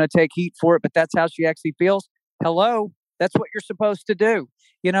knows she's going to take heat for it, but that's how she actually feels. Hello, that's what you're supposed to do.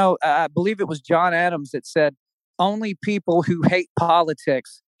 I believe it was John Adams that said, only people who hate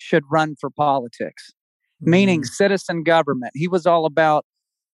politics should run for politics, meaning citizen government. He was all about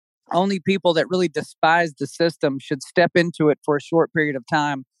only people that really despise the system should step into it for a short period of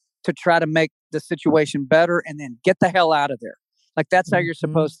time to try to make the situation better and then get the hell out of there. Like, that's how you're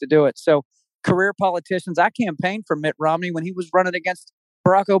supposed to do it. So career politicians, I campaigned for Mitt Romney when he was running against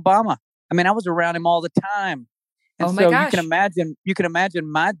Barack Obama. I mean, I was around him all the time. And oh my gosh. You can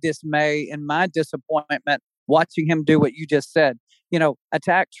imagine my dismay and my disappointment watching him do what you just said.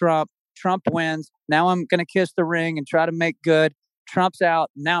 Attack Trump. Trump wins. Now I'm going to kiss the ring and try to make good. Trump's out.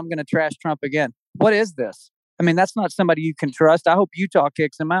 Now I'm going to trash Trump again. What is this? I mean, that's not somebody you can trust. I hope Utah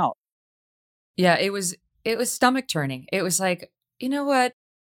kicks him out. Yeah, it was stomach turning. It was like, you know what?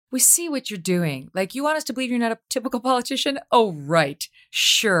 We see what you're doing. Like, you want us to believe you're not a typical politician? Oh, right.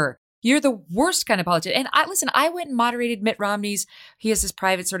 Sure. You're the worst kind of politician. And I went and moderated Mitt Romney's. He has this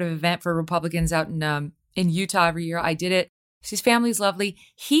private sort of event for Republicans out in Utah every year. I did it. His family's lovely.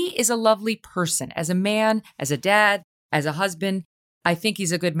 He is a lovely person. As a man, as a dad, as a husband, I think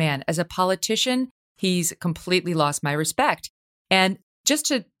he's a good man. As a politician, he's completely lost my respect. And just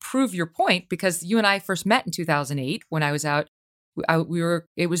to prove your point, because you and I first met in 2008 when I was out,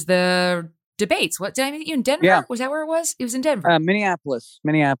 it was the debates. What, did I meet you in Denver? Yeah. Was that where it was? It was in Denver. Minneapolis.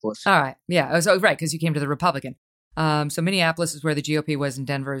 All right. Yeah. Right. Because you came to the Republican. So Minneapolis is where the GOP was, and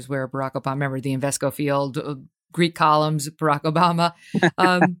Denver is where Barack Obama, remember the Invesco Field, Greek columns, Barack Obama.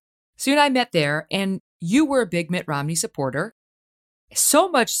 So you and I met there, and you were a big Mitt Romney supporter. So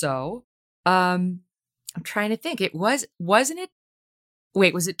much so, I'm trying to think. Wasn't it?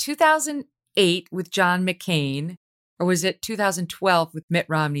 Wait, was it 2008 with John McCain, or was it 2012 with Mitt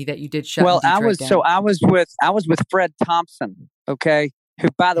Romney that you did shut Detroit down? I was with Fred Thompson. Okay, who,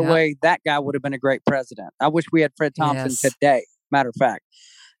 by the way, that guy would have been a great president. I wish we had Fred Thompson today. Matter of fact,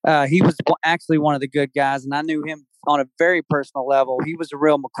 he was actually one of the good guys, and I knew him on a very personal level. He was a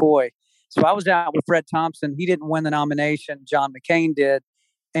real McCoy. So I was out with Fred Thompson. He didn't win the nomination. John McCain did.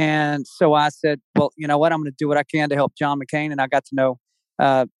 And so I said, well, you know what? I'm going to do what I can to help John McCain. And I got to know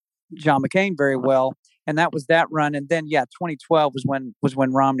John McCain very well. And that was that run. And then, 2012 was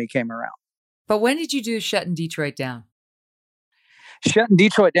when Romney came around. But when did you do Shutting Detroit Down? Shutting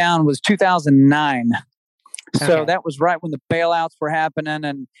Detroit Down was 2009. Okay. So that was right when the bailouts were happening,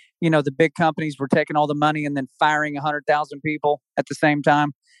 and the big companies were taking all the money and then firing 100,000 people at the same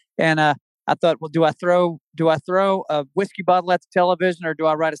time. And I thought, well, do I throw a whiskey bottle at the television, or do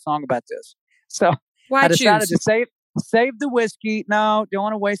I write a song about this? So I decided to save the whiskey. No, don't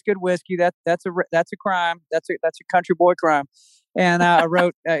want to waste good whiskey. That's a crime. That's a country boy crime. And I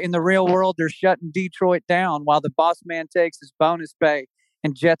wrote, in the real world, they're shutting Detroit down while the boss man takes his bonus pay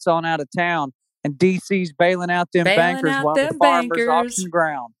and jets on out of town. And DC's bailing out them bankers while the farmers auction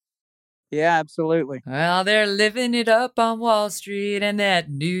ground. Yeah, absolutely. Well, they're living it up on Wall Street and that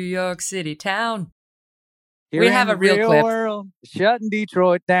New York City town. We have a real clip. World, shutting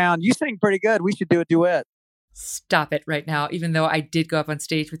Detroit down. You sing pretty good. We should do a duet. Stop it right now. Even though I did go up on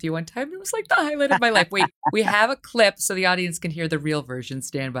stage with you one time, it was like the highlight of my life. Wait, we have a clip so the audience can hear the real version.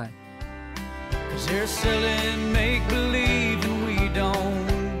 Stand by. 'Cause they're selling make-believe and we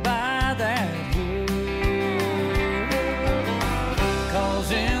don't buy that here.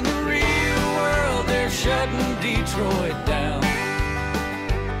 'Cause in the real world, they're shutting Detroit down.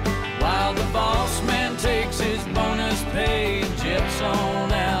 While the boss man takes his bonus pay and jets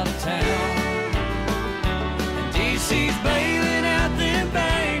on out of town. And DC's bailing out them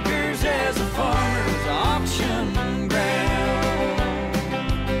bankers as a farmer's auction ground.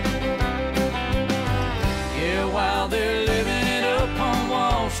 Yeah, while they're living it up on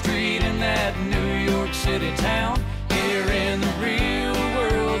Wall Street in that New York City town. Here in the real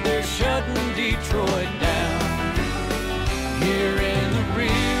world, they're shutting Detroit down. Here in the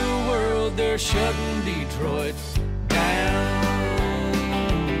real world, they're shutting Detroit down.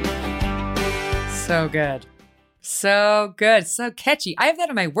 So good. So good. So catchy. I have that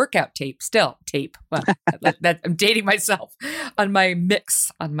on my workout tape still. Well, I'm dating myself on my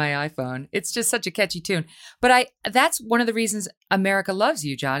mix on my iPhone. It's just such a catchy tune. But that's one of the reasons America loves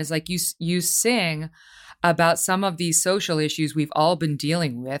you, John, is like you sing about some of these social issues we've all been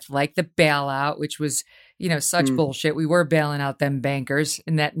dealing with, like the bailout, which was, such bullshit. We were bailing out them bankers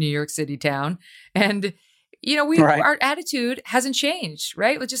in that New York City town. And our attitude hasn't changed,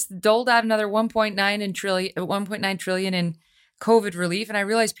 right? We just doled out another 1.9 trillion in COVID relief. And I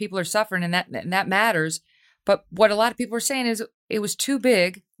realize people are suffering and that matters. But what a lot of people are saying is it was too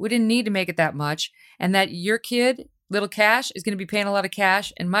big. We didn't need to make it that much. And that your kid, little Cash, is going to be paying a lot of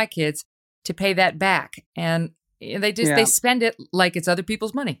cash and my kids to pay that back. And they spend it like it's other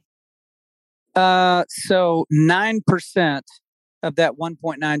people's money. So 9% of that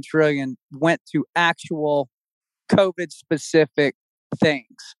 1.9 trillion went to actual COVID specific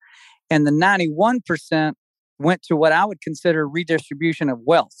things. And the 91% went to what I would consider redistribution of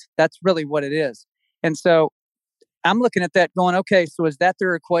wealth. That's really what it is. And so I'm looking at that going, okay, so is that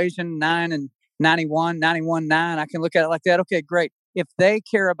their equation? 9 and 91, 91, 9. I can look at it like that. Okay, great. If they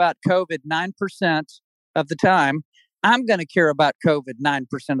care about COVID 9% of the time, I'm going to care about COVID 9%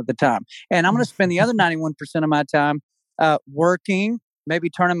 of the time. And I'm going to spend the other 91% of my time working, maybe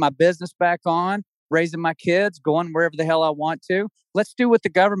turning my business back on, raising my kids, going wherever the hell I want to. Let's do what the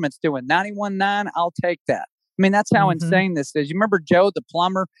government's doing. 91.9, I'll take that. I mean, that's how insane this is. You remember Joe, the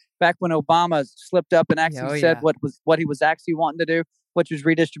plumber, back when Obama slipped up and actually said what he was actually wanting to do, which was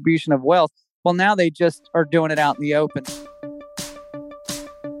redistribution of wealth. Well, now they just are doing it out in the open.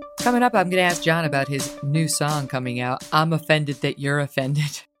 Coming up, I'm going to ask John about his new song coming out, I'm Offended That You're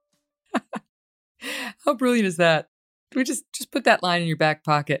Offended. How brilliant is that? We just put that line in your back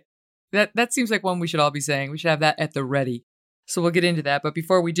pocket. That seems like one we should all be saying. We should have that at the ready. So we'll get into that. But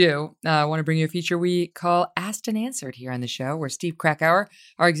before we do, I want to bring you a feature we call Asked and Answered here on the show, where Steve Krakauer,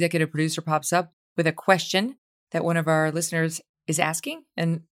 our executive producer, pops up with a question that one of our listeners is asking.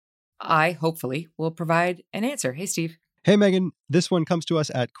 And I, hopefully, will provide an answer. Hey, Steve. Hey, Megan. This one comes to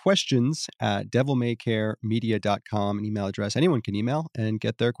us at questions@devilmaycaremedia.com, an email address anyone can email and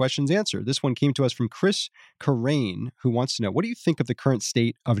get their questions answered. This one came to us from Chris Carrain, who wants to know, what do you think of the current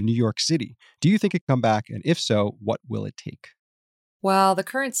state of New York City? Do you think it can come back? And if so, what will it take? Well, the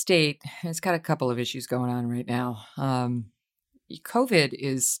current state has got a couple of issues going on right now. COVID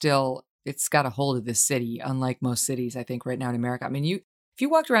is still, it's got a hold of this city, unlike most cities, I think, right now in America. I mean, if you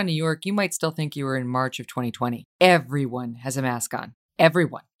walked around New York, you might still think you were in March of 2020. Everyone has a mask on.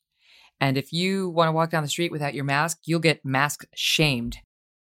 Everyone. And if you want to walk down the street without your mask, you'll get mask shamed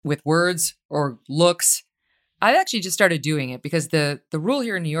with words or looks. I actually just started doing it because the rule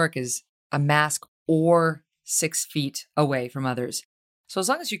here in New York is a mask or 6 feet away from others. So as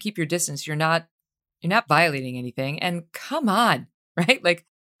long as you keep your distance, you're not violating anything. And come on, right? Like,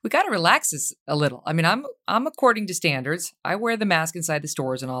 we got to relax this a little. I mean, I'm according to standards. I wear the mask inside the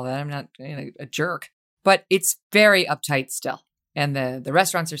stores and all that. I'm not a jerk, but it's very uptight still. And the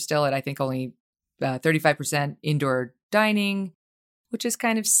restaurants are still at, I think, only 35% indoor dining, which is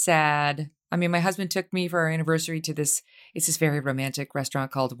kind of sad. I mean, my husband took me for our anniversary to it's this very romantic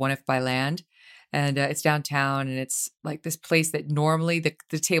restaurant called One If by Land. And it's downtown, and it's like this place that normally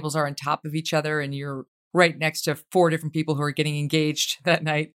the tables are on top of each other, and you're right next to 4 different people who were getting engaged that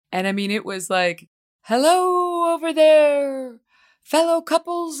night. And I mean, it was like, hello over there, fellow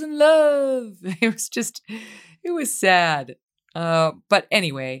couples in love. It was sad. But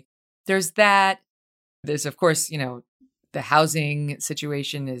anyway, there's that. There's, of course, the housing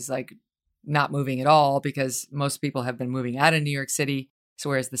situation is like not moving at all because most people have been moving out of New York City. So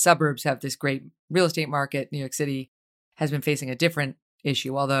whereas the suburbs have this great real estate market, New York City has been facing a different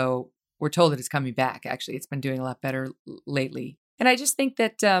issue, although we're told that it's coming back. Actually, it's been doing a lot better lately. And I just think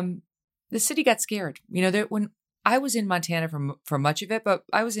that the city got scared. When I was in Montana for much of it, but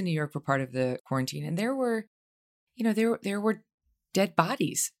I was in New York for part of the quarantine, and there were dead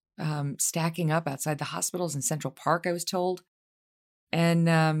bodies stacking up outside the hospitals in Central Park, I was told. And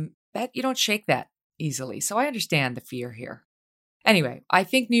that you don't shake that easily. So I understand the fear here. Anyway, I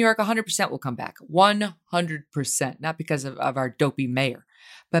think New York 100% will come back. 100%. Not because of our dopey mayor,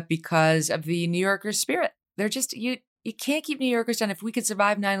 but because of the New Yorker spirit. They're just, you can't keep New Yorkers down. If we could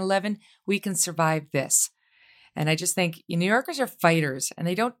survive 9/11, we can survive this. And I just think New Yorkers are fighters, and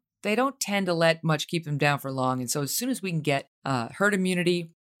they don't tend to let much keep them down for long. And so as soon as we can get herd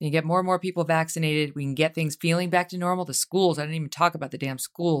immunity, you get more and more people vaccinated, we can get things feeling back to normal. The schools, I didn't even talk about the damn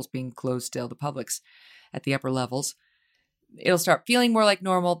schools being closed still, the public's at the upper levels. It'll start feeling more like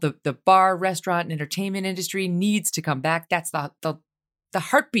normal. The bar, restaurant, and entertainment industry needs to come back. That's the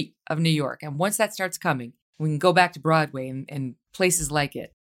heartbeat of New York. And once that starts coming, we can go back to Broadway and places like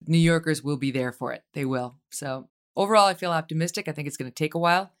it. New Yorkers will be there for it. They will. So overall, I feel optimistic. I think it's going to take a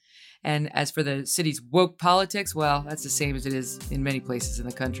while. And as for the city's woke politics, well, that's the same as it is in many places in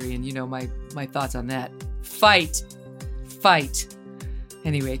the country. And you know my thoughts on that. Fight.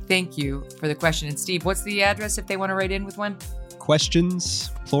 Anyway, thank you for the question. And Steve, what's the address if they want to write in with one?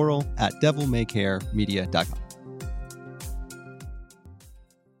 Questions, plural, at devilmaycaremedia.com.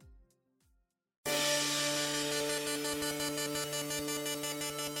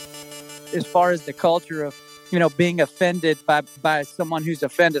 As far as the culture of, being offended by someone who's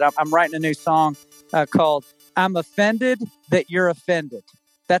offended, I'm writing a new song called I'm Offended That You're Offended.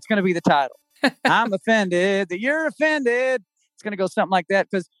 That's going to be the title. I'm offended that you're offended. It's going to go something like that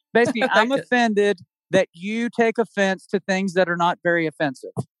because basically I'm offended that you take offense to things that are not very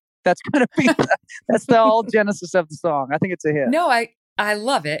offensive. That's going to be, that's the whole genesis of the song. I think it's a hit. No, I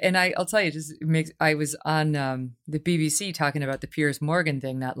love it. And I'll tell you, I was on the BBC talking about the Piers Morgan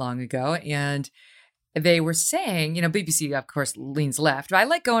thing not long ago. And they were saying, BBC, of course, leans left. But I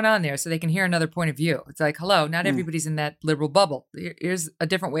like going on there so they can hear another point of view. It's like, hello, not everybody's in that liberal bubble. Here's a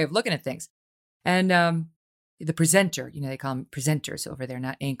different way of looking at things. And the presenter, they call them presenters over there,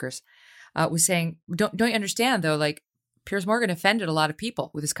 not anchors, was saying, don't you understand, though, like, Piers Morgan offended a lot of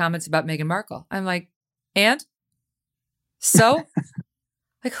people with his comments about Meghan Markle. I'm like, and? So?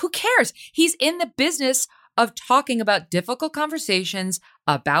 Like, who cares? He's in the business of talking about difficult conversations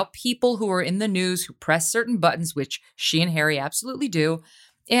about people who are in the news, who press certain buttons, which she and Harry absolutely do.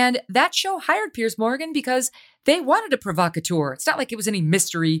 And that show hired Piers Morgan because they wanted a provocateur. It's not like it was any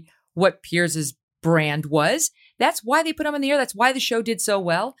mystery what Piers's brand was. That's why they put him on the air. That's why the show did so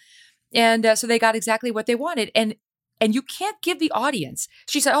well. And so they got exactly what they wanted. And you can't give the audience.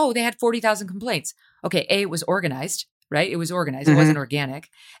 She said, oh, they had 40,000 complaints. Okay, A, it was organized, right? It was organized. It wasn't organic.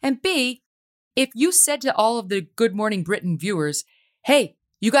 And B, if you said to all of the Good Morning Britain viewers, hey,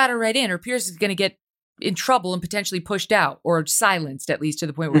 you got to write in or Piers is going to get in trouble and potentially pushed out or silenced, at least to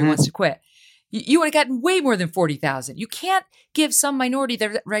the point where he wants to quit, you would have gotten way more than 40,000. You can't give some minority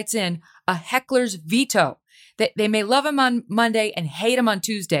that writes in a heckler's veto. They may love him on Monday and hate him on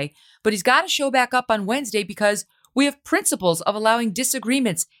Tuesday, but he's got to show back up on Wednesday because we have principles of allowing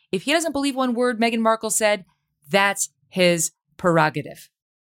disagreements. If he doesn't believe one word Meghan Markle said, that's his prerogative.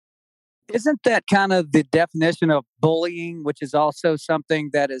 Isn't that kind of the definition of bullying, which is also something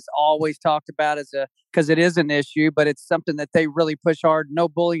that is always talked about because it is an issue, but it's something that they really push hard. No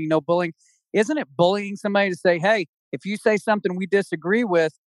bullying, no bullying. Isn't it bullying somebody to say, hey, if you say something we disagree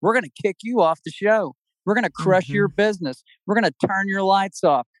with, we're going to kick you off the show. We're going to crush your business. We're going to turn your lights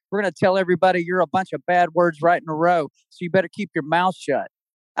off. We're going to tell everybody you're a bunch of bad words right in a row. So you better keep your mouth shut.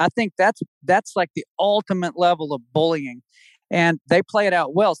 I think that's like the ultimate level of bullying. And they play it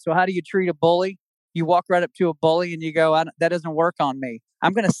out well. So how do you treat a bully? You walk right up to a bully and you go, that doesn't work on me.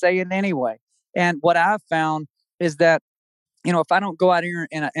 I'm going to say it anyway. And what I've found is that, if I don't go out here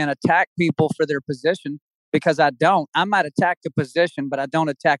and attack people for their position, because I might attack the position, but I don't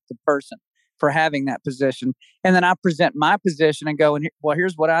attack the person for having that position. And then I present my position and go, well,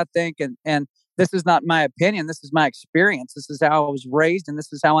 here's what I think. And this is not my opinion. This is my experience. This is how I was raised. And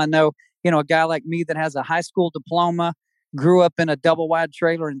this is how I know, a guy like me that has a high school diploma, grew up in a double wide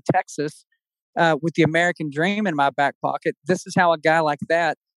trailer in Texas, with the American dream in my back pocket, this is how a guy like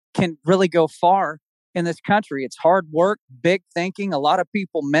that can really go far in this country. It's hard work, big thinking, a lot of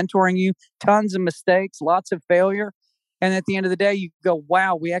people mentoring you, tons of mistakes, lots of failure. And at the end of the day, you go,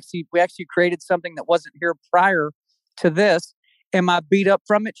 wow, we actually created something that wasn't here prior to this. Am I beat up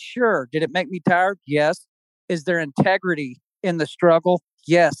from it? Sure. Did it make me tired? Yes. Is there integrity in the struggle?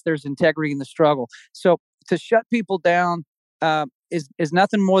 Yes, there's integrity in the struggle. So to shut people down is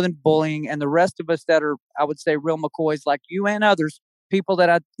nothing more than bullying. And the rest of us that are, I would say, real McCoys like you and others, people that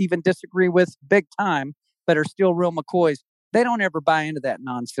I even disagree with big time, but are still real McCoys, they don't ever buy into that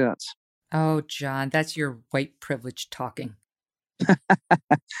nonsense. Oh, John, that's your white privilege talking.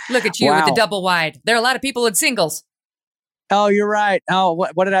 Look at you with the double wide. There are a lot of people in singles. Oh, you're right. Oh,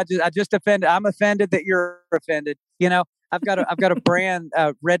 what did I do? I just offended. I'm offended that you're offended. You know, I've got a brand,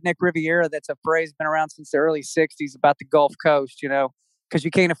 Redneck Riviera. That's a phrase been around since the early '60s about the Gulf Coast. You know, because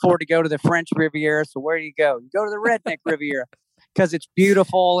you can't afford to go to the French Riviera. So where do you go? You go to the Redneck Riviera because it's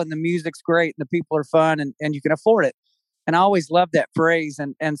beautiful and the music's great and the people are fun and you can afford it. And I always loved that phrase.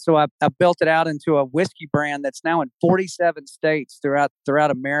 And so I built it out into a whiskey brand that's now in 47 states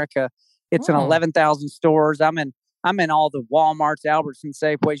throughout America. It's in 11,000 stores. I'm in all the Walmarts, Albertsons,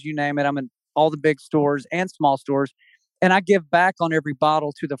 Safeways, you name it. I'm in all the big stores and small stores. And I give back on every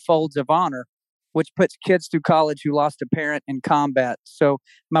bottle to the Folds of Honor, which puts kids through college who lost a parent in combat. So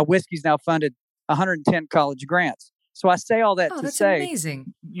my whiskey's now funded 110 college grants. So I say all that to say,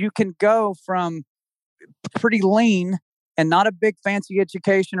 amazing. You can go from pretty lean and not a big fancy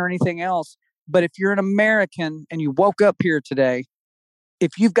education or anything else. But if you're an American and you woke up here today,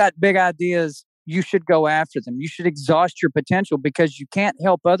 if you've got big ideas, you should go after them. You should exhaust your potential because you can't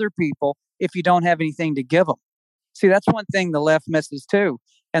help other people if you don't have anything to give them. See, that's one thing the left misses too.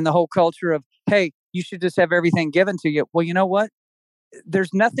 And the whole culture of, hey, you should just have everything given to you. Well, you know what?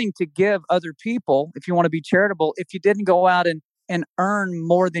 There's nothing to give other people if you want to be charitable if you didn't go out and earn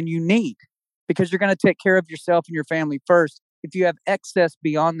more than you need, because you're going to take care of yourself and your family first. If you have excess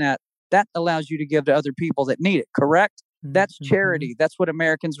beyond that, that allows you to give to other people that need it, correct? That's charity. That's what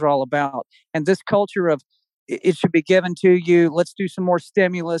Americans are all about. And this culture of it should be given to you. Let's do some more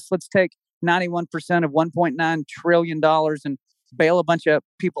stimulus. Let's take 91% of $1.9 trillion and bail a bunch of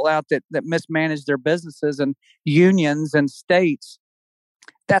people out that mismanage their businesses and unions and states.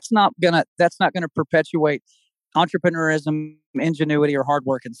 That's not gonna perpetuate entrepreneurism, ingenuity, or hard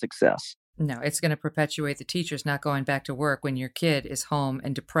work and success. No, it's going to perpetuate the teachers not going back to work when your kid is home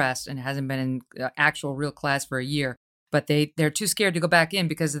and depressed and hasn't been in actual real class for a year. But they're too scared to go back in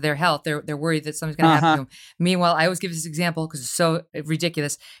because of their health. They're worried that something's going to happen to them. Meanwhile, I always give this example because it's so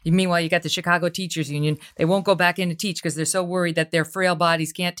ridiculous. Meanwhile, you got the Chicago Teachers Union. They won't go back in to teach because they're so worried that their frail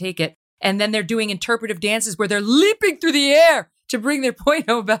bodies can't take it. And then they're doing interpretive dances where they're leaping through the air to bring their point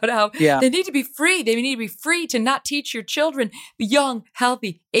home about how they need to be free. They need to be free to not teach your children, the young,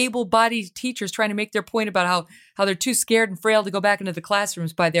 healthy, able-bodied teachers trying to make their point about how they're too scared and frail to go back into the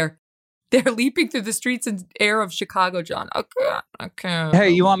classrooms by they're leaping through the streets and air of Chicago, John. Okay. Hey,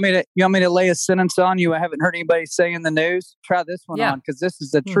 you want me to lay a sentence on you I haven't heard anybody say in the news? Try this one on, because this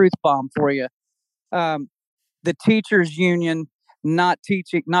is a truth bomb for you. The teachers union not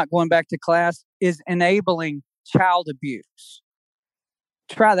going back to class is enabling child abuse.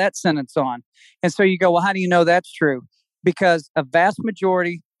 Try that sentence on. And so you go, well, how do you know that's true? Because a vast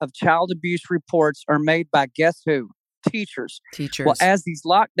majority of child abuse reports are made by guess who? Teachers. Well, as these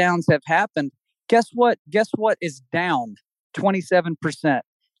lockdowns have happened, guess what? Guess what is down? 27%.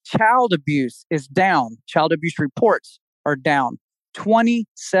 Child abuse is down. Child abuse reports are down 27%.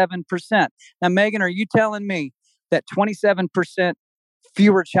 Now, Megan, are you telling me that 27%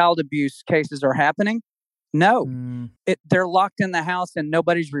 fewer child abuse cases are happening? No, they're locked in the house and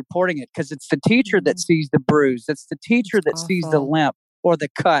nobody's reporting it because it's the teacher that sees the bruise. It's the teacher that sees the limp or the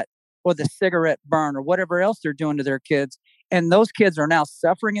cut or the cigarette burn or whatever else they're doing to their kids. And those kids are now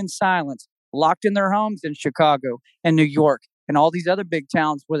suffering in silence, locked in their homes in Chicago and New York and all these other big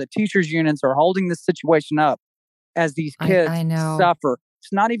towns where the teachers unions are holding this situation up as these kids suffer.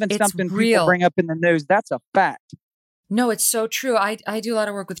 It's not even something people bring up in the news. That's a fact. No, it's so true. I do a lot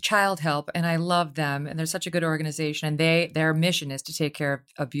of work with Child Help, and I love them. And they're such a good organization. And their mission is to take care of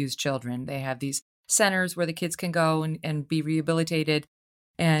abused children. They have these centers where the kids can go and be rehabilitated.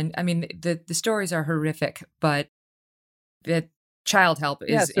 And I mean, the stories are horrific, but the Child Help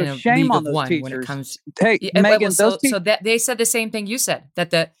is in a league of one teachers. When it comes. Hey, Megan, so they said the same thing you said,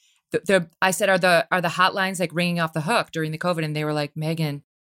 that I said, are the hotlines like ringing off the hook during the COVID? And they were like, Megan,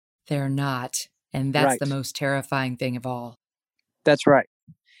 they're not. And that's the most terrifying thing of all. That's right.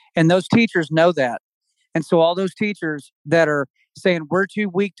 And those teachers know that. And so all those teachers that are saying we're too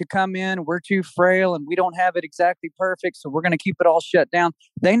weak to come in, we're too frail, and we don't have it exactly perfect, so we're going to keep it all shut down.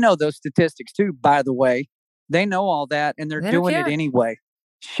 They know those statistics too, by the way. They know all that, and they're They don't doing it care. anyway.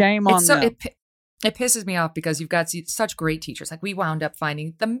 Shame on It's so them. it pisses me off because you've got such great teachers. Like we wound up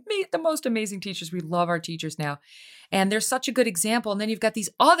finding the most amazing teachers. We love our teachers now, and they're such a good example. And then you've got these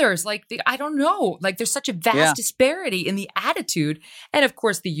others, like I don't know, like there's such a vast disparity in the attitude. And of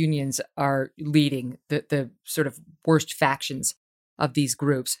course, the unions are leading the sort of worst factions of these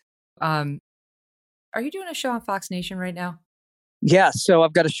groups. Are you doing a show on Fox Nation right now? Yeah, so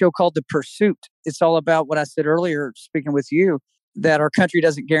I've got a show called The Pursuit. It's all about what I said earlier, speaking with you, that our country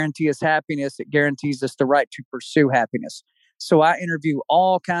doesn't guarantee us happiness. It guarantees us the right to pursue happiness. So I interview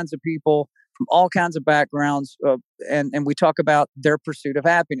all kinds of people from all kinds of backgrounds, and we talk about their pursuit of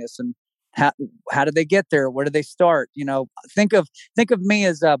happiness and how did they get there? Where did they start? You know, think of me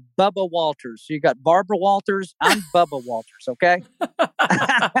as Bubba Walters. So you got Barbara Walters. I'm Bubba Walters. Okay,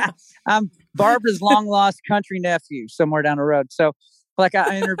 I'm Barbara's long lost country nephew somewhere down the road. So, like,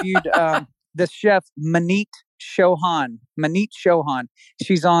 I interviewed the chef Maneet Chauhan.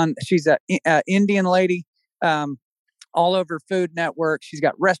 She's a Indian lady, all over Food Network. She's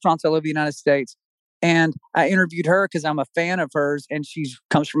got restaurants all over the United States. And I interviewed her because I'm a fan of hers, and she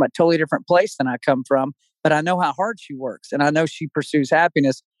comes from a totally different place than I come from. But I know how hard she works, and I know she pursues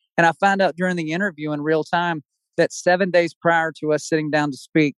happiness. And I found out during the interview in real time that 7 days prior to us sitting down to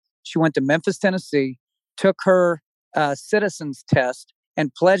speak, she went to Memphis, Tennessee, took her citizen's test,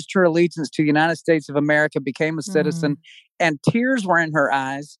 and pledged her allegiance to the United States of America, became a citizen, and tears were in her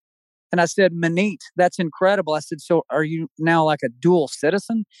eyes. And I said, Maneet, that's incredible. I said, so are you now like a dual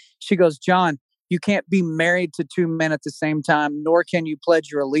citizen? She goes, John, you can't be married to two men at the same time, nor can you pledge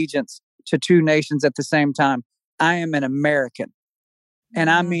your allegiance to two nations at the same time. I am an American. And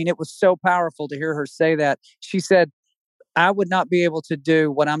I mean, it was so powerful to hear her say that. She said, I would not be able to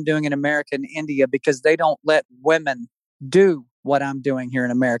do what I'm doing in America and India because they don't let women do what I'm doing here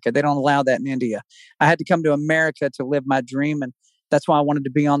in America. They don't allow that in India. I had to come to America to live my dream. And that's why I wanted to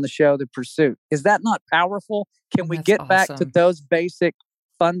be on the show, The Pursuit. Is that not powerful? Can we get back to those basic,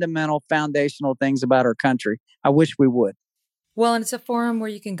 fundamental, foundational things about our country? I wish we would. Well, and it's a forum where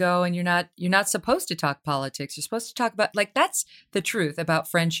you can go and you're not supposed to talk politics. You're supposed to talk about, like, that's the truth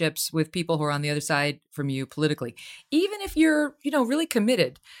about friendships with people who are on the other side from you politically. Even if you're, really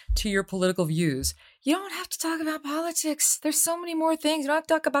committed to your political views, you don't have to talk about politics. There's so many more things. You don't have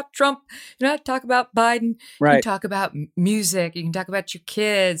to talk about Trump. You don't have to talk about Biden. Right. You can talk about music. You can talk about your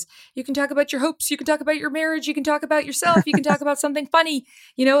kids. You can talk about your hopes. You can talk about your marriage. You can talk about yourself. You can talk about something funny.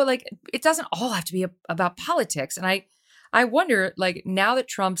 Like, it doesn't all have to be about politics. And I wonder, like, now that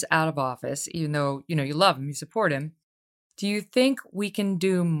Trump's out of office, even though, you love him, you support him, do you think we can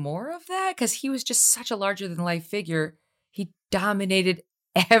do more of that? Because he was just such a larger than life figure. He dominated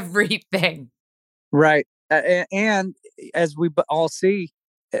everything. Right. And as we all see,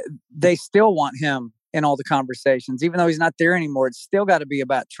 they still want him in all the conversations. Even though he's not there anymore, it's still got to be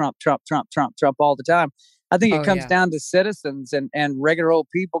about Trump all the time. I think it comes down to citizens and regular old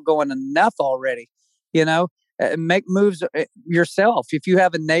people going, enough already, make moves yourself. If you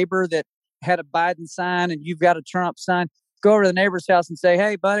have a neighbor that had a Biden sign and you've got a Trump sign, go over to the neighbor's house and say,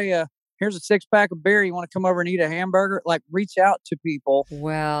 hey, buddy, here's a 6-pack of beer. You want to come over and eat a hamburger? Like, reach out to people.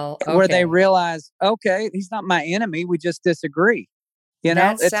 Well, where they realize, okay, he's not my enemy. We just disagree.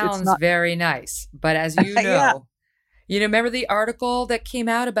 That sounds very nice. But as you know, remember the article that came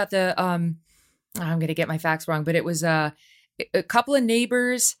out about the, I'm going to get my facts wrong, but it was a couple of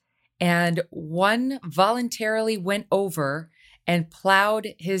neighbors, and one voluntarily went over and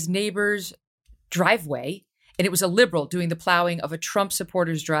plowed his neighbor's driveway. And it was a liberal doing the plowing of a Trump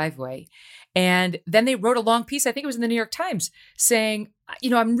supporter's driveway. And then they wrote a long piece, I think it was in the New York Times, saying,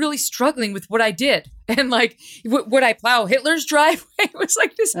 I'm really struggling with what I did. And like, would I plow Hitler's driveway? It was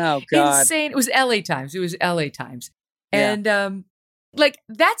like this insane. It was LA Times. And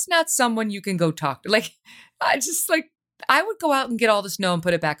that's not someone you can go talk to. Like, I would go out and get all the snow and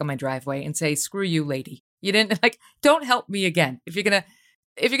put it back on my driveway and say, screw you, lady. You didn't, don't help me again. If you're going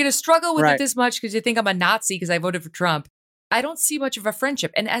to struggle with it this much because you think I'm a Nazi because I voted for Trump, I don't see much of a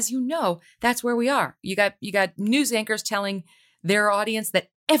friendship. And as you know, that's where we are. You got news anchors telling their audience that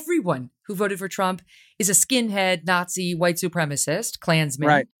everyone who voted for Trump is a skinhead, Nazi, white supremacist, Klansman.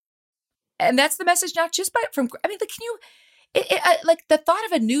 Right. And that's the message, not just can you, the thought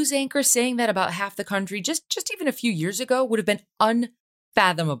of a news anchor saying that about half the country, just even a few years ago, would have been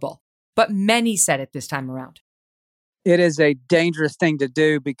unfathomable. But many said it this time around. It is a dangerous thing to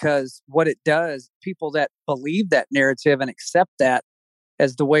do because what it does, people that believe that narrative and accept that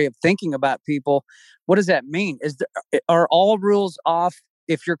as the way of thinking about people. What does that mean? Are all rules off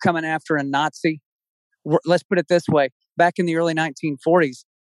if you're coming after a Nazi? Let's put it this way. Back in the early 1940s,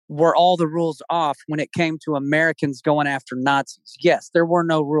 were all the rules off when it came to Americans going after Nazis? Yes, there were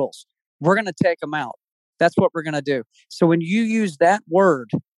no rules. We're going to take them out. That's what we're going to do. So when you use that word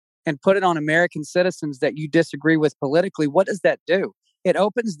and put it on American citizens that you disagree with politically, what does that do? It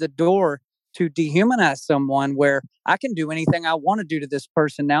opens the door to dehumanize someone where I can do anything I want to do to this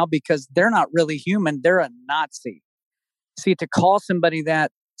person now because they're not really human. They're a Nazi. See, to call somebody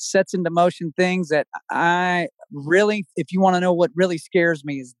that sets into motion things that I really, if you want to know what really scares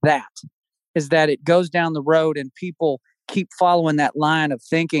me is that it goes down the road and people keep following that line of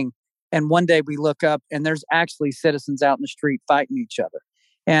thinking. And one day we look up and there's actually citizens out in the street fighting each other.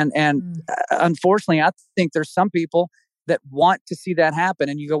 And unfortunately, I think there's some people that want to see that happen.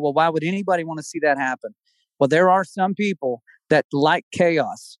 And you go, well, why would anybody want to see that happen? Well, there are some people that like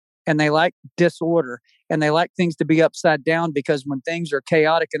chaos and they like disorder and they like things to be upside down, because when things are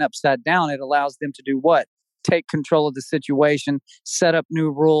chaotic and upside down, it allows them to do what? Take control of the situation, set up new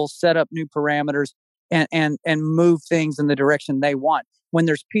rules, set up new parameters, and move things in the direction they want. When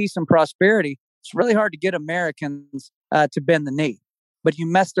there's peace and prosperity, it's really hard to get Americans to bend the knee. But you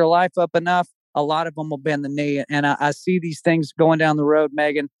mess their life up enough, a lot of them will bend the knee. And I see these things going down the road,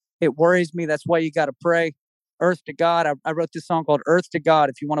 Megan. It worries me. That's why you got to pray. Earth to God. I wrote this song called Earth to God.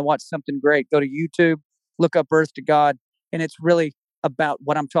 If you want to watch something great, go to YouTube, look up Earth to God. And it's really about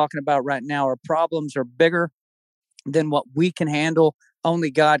what I'm talking about right now. Our problems are bigger than what we can handle.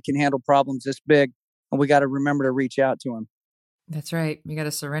 Only God can handle problems this big. And we got to remember to reach out to him. That's right. You got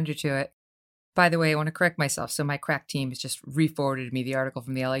to surrender to it. By the way, I want to correct myself. So my crack team has just re-forwarded me the article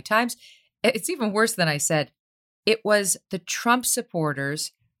from the LA Times. It's even worse than I said. It was the Trump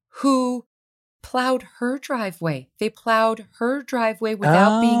supporters who plowed her driveway. They plowed her driveway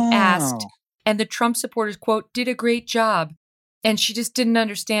without being asked. And the Trump supporters, quote, did a great job. And she just didn't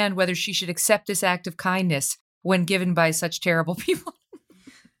understand whether she should accept this act of kindness when given by such terrible people.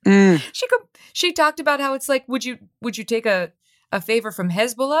 She talked about how it's like, would you take a favor from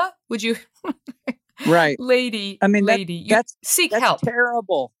Hezbollah? Would you? Right. Lady, I mean, seek that's help.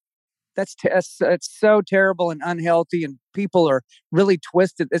 Terrible. It's so terrible and unhealthy, and people are really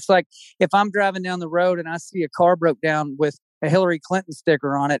twisted. It's like if I'm driving down the road and I see a car broke down with a Hillary Clinton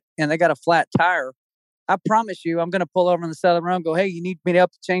sticker on it and they got a flat tire, I promise you I'm going to pull over on the side of the road and go, hey, you need me to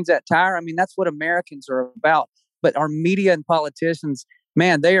help change that tire? I mean, that's what Americans are about. But our media and politicians,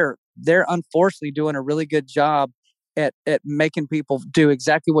 man, they're unfortunately doing a really good job at making people do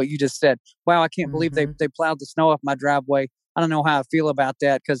exactly what you just said. Wow, I can't believe they plowed the snow off my driveway. I don't know how I feel about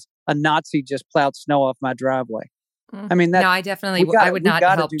that because a Nazi just plowed snow off my driveway. I mean, no, I definitely, I would not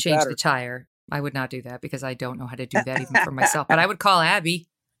help change the tire. I would not do that because I don't know how to do that even for myself. But I would call Abby.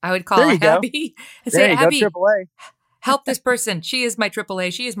 I would call Abby and say, Abby, AAA. Help this person. She is my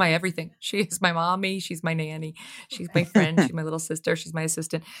AAA. She is my everything. She is my mommy. She's my nanny. She's my friend. She's my little sister. She's my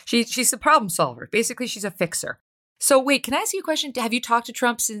assistant. She's a problem solver. Basically, she's a fixer. So wait, can I ask you a question? Have you talked to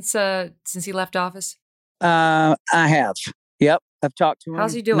Trump since he left office? I have. Yep. I've talked to him.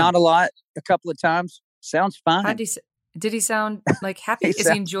 How's he doing? Not a lot. A couple of times. Sounds fine. Did he sound like happy? Is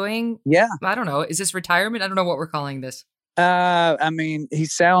he enjoying? Yeah. I don't know. Is this retirement? I don't know what we're calling this. I mean, he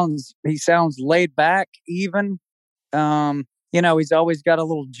sounds laid back, even. He's always got a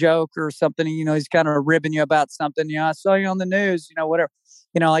little joke or something. He's kind of ribbing you about something. I saw you on the news. Whatever.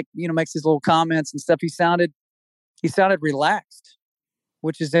 Makes his little comments and stuff. He sounded relaxed,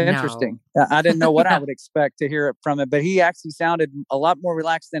 which is interesting. No. I didn't know what I would expect to hear it from him, but he actually sounded a lot more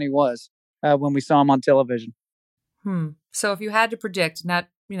relaxed than he was when we saw him on television. So if you had to predict, not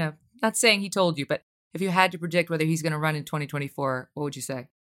saying he told you, but if you had to predict whether he's going to run in 2024, what would you say?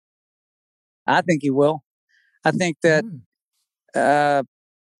 I think he will. I think that,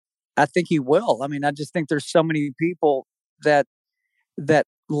 I think he will. I mean, I just think there's so many people that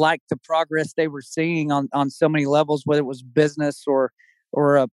like the progress they were seeing on so many levels, whether it was business or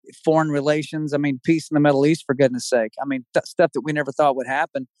foreign relations. I mean, peace in the Middle East, for goodness sake. I mean, stuff that we never thought would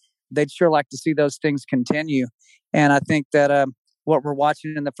happen. They'd sure like to see those things continue. And I think that what we're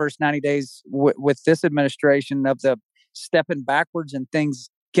watching in the first 90 days with this administration of the stepping backwards and things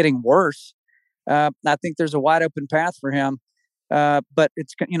getting worse, I think there's a wide open path for him. But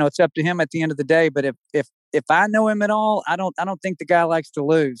it's up to him at the end of the day. But if I know him at all, I don't think the guy likes to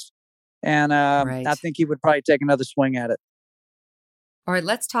lose. And right. I think he would probably take another swing at it. All right,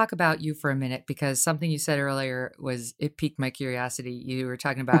 let's talk about you for a minute, because something you said earlier it piqued my curiosity. You were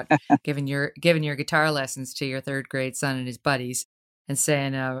talking about giving your guitar lessons to your third grade son and his buddies, and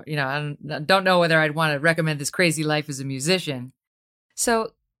saying, I don't know whether I'd want to recommend this crazy life as a musician.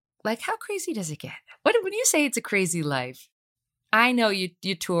 So, like, how crazy does it get? When you say it's a crazy life, I know you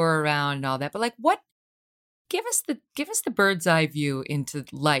tour around and all that, but like, what? Give us the bird's eye view into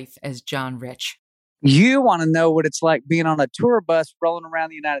life as John Rich. You want to know what it's like being on a tour bus rolling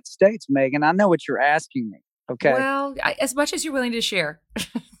around the United States, Megan. I know what you're asking me. Okay. Well, as much as you're willing to share.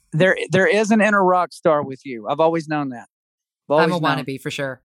 There is an inner rock star with you. I've always known that. I'm a wannabe for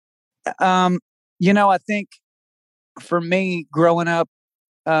sure. I think for me growing up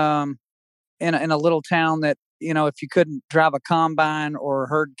in a little town that, if you couldn't drive a combine or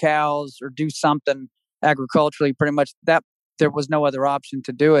herd cows or do something agriculturally, pretty much that there was no other option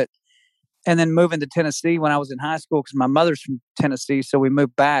to do it. And then moving to Tennessee when I was in high school, because my mother's from Tennessee. So we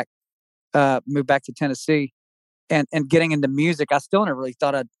moved back to Tennessee and getting into music. I still never really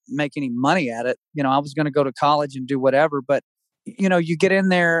thought I'd make any money at it. I was going to go to college and do whatever, but you get in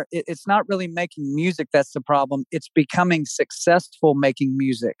there, it's not really making music that's the problem. It's becoming successful making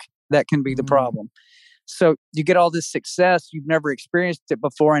music that can be the problem. So you get all this success, you've never experienced it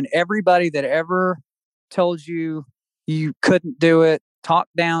before. And everybody that ever told you you couldn't do it,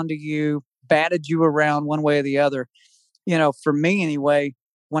 talked down to you, batted you around one way or the other. For me anyway,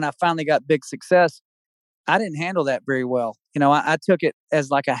 when I finally got big success, I didn't handle that very well. I took it as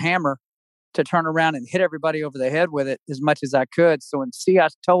like a hammer to turn around and hit everybody over the head with it as much as I could. So, I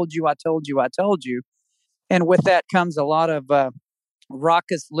told you, I told you, I told you. And with that comes a lot of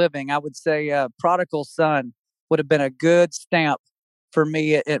raucous living. I would say Prodigal Son would have been a good stamp for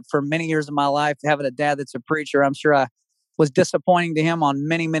me for many years of my life. Having a dad that's a preacher, I'm sure I was disappointing to him on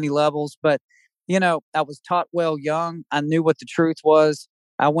many, many levels. But, I was taught well young. I knew what the truth was.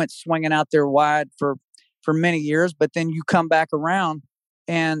 I went swinging out there wide for many years. But then you come back around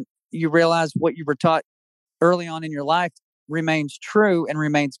and you realize what you were taught early on in your life remains true and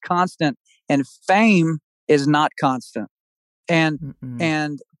remains constant. And fame is not constant.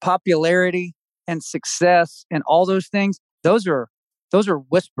 And popularity and success and all those things, those are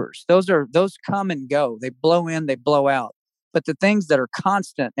whispers. Those come and go. They blow in, they blow out. But the things that are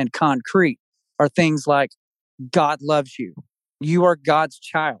constant and concrete are things like God loves you. You are God's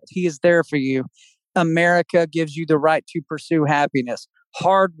child. He is there for you. America gives you the right to pursue happiness.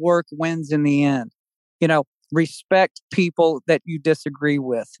 Hard work wins in the end. Respect people that you disagree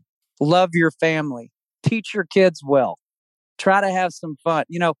with. Love your family. Teach your kids well. Try to have some fun.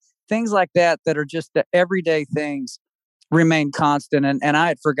 Things like that are just the everyday things remain constant. And I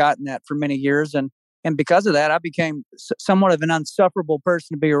had forgotten that for many years. And because of that, I became somewhat of an insufferable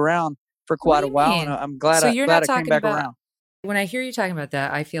person to be around for quite a while. And I'm glad I came back around. When I hear you talking about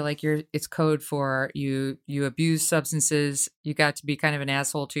that, I feel like it's code for you abuse substances. You got to be kind of an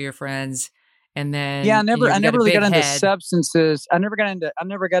asshole to your friends. And then I never really got into substances. I never got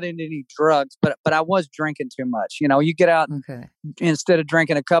into any drugs, but I was drinking too much. You get out and instead of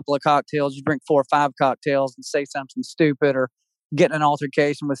drinking a couple of cocktails, you drink 4 or 5 cocktails and say something stupid or get in an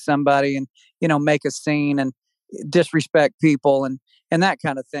altercation with somebody and, make a scene and disrespect people and that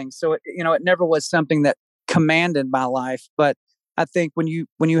kind of thing. So, it never was something that commanded my life. But I think when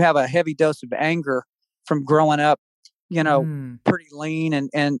you have a heavy dose of anger from growing up, pretty lean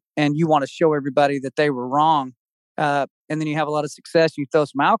and you want to show everybody that they were wrong. And then you have a lot of success, you throw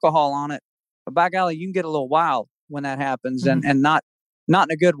some alcohol on it, but by golly, you can get a little wild when that happens and not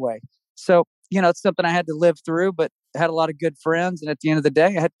in a good way. So, it's something I had to live through, but I had a lot of good friends. And at the end of the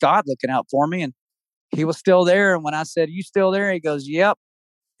day, I had God looking out for me and he was still there. And when I said, "You still there?" He goes, "Yep."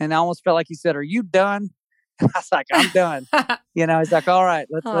 And I almost felt like he said, "Are you done?" And I was like, "I'm done." He's like, "All right,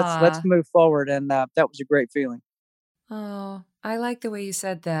 let's move forward." And that was a great feeling. Oh, I like the way you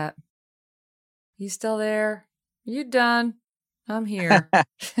said that. You still there? You done? I'm here.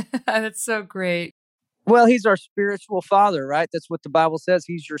 That's so great. Well, he's our spiritual father, right? That's what the Bible says.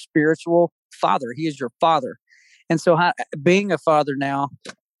 He's your spiritual father. He is your father. And so being a father now,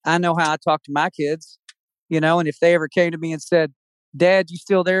 I know how I talk to my kids, and if they ever came to me and said, "Dad, you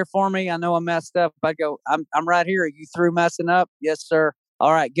still there for me? I know I messed up." I'd go, I'm right here. Are you through messing up?" "Yes, sir."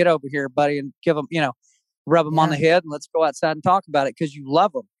 "All right, get over here, buddy," and give them, rub them on the head and let's go outside and talk about it because you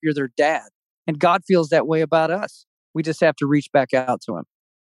love them. You're their dad. And God feels that way about us. We just have to reach back out to him.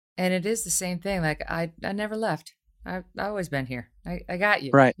 And it is the same thing. Like I never left. I've always been here. I got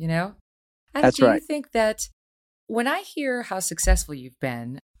you. Right. And do you think that when I hear how successful you've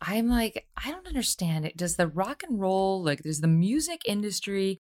been, I'm like, I don't understand it. Does the rock and roll, does the music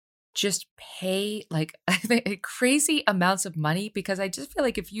industry just pay crazy amounts of money? Because I just feel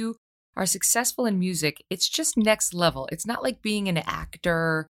like if you are successful in music, it's just next level. It's not like being an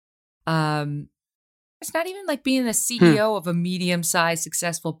actor. It's not even like being a CEO of a medium-sized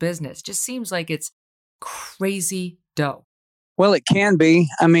successful business. Just seems like it's crazy dough. Well, it can be.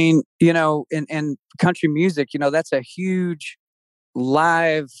 I mean, in country music, that's a huge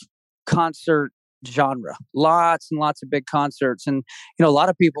live concert genre. Lots and lots of big concerts. And, a lot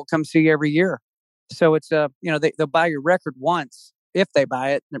of people come see every year. So it's they'll buy your record once if they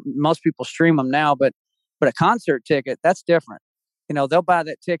buy it. Most people stream them now, but a concert ticket, that's different. They'll buy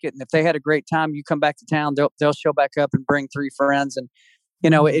that ticket, and if they had a great time, you come back to town, they'll show back up and bring 3 friends, and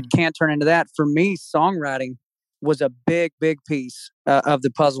it can turn into that. For me, songwriting was a big, big piece of the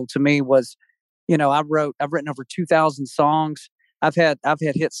puzzle. To me, was I've written over 2,000 songs. I've had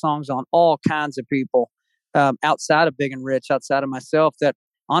hit songs on all kinds of people outside of Big and Rich, outside of myself, that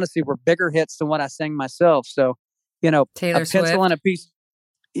honestly were bigger hits than what I sang myself. So, Taylor a pencil Swift. and a piece.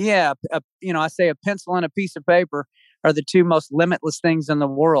 Yeah, I say a pencil and a piece of paper are the 2 most limitless things in the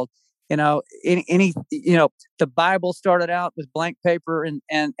world. The Bible started out with blank paper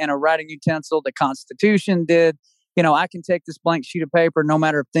and a writing utensil. The Constitution did. I can take this blank sheet of paper, no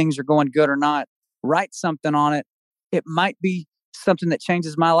matter if things are going good or not, write something on it. It might be something that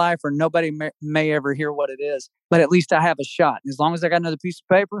changes my life, or nobody may ever hear what it is, but at least I have a shot. And as long as I got another piece of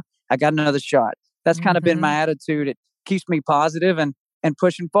paper, I got another shot. That's kind of been my attitude. It keeps me positive and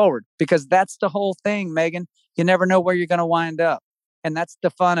pushing forward, because that's the whole thing, Megan. You never know where you're going to wind up. And that's the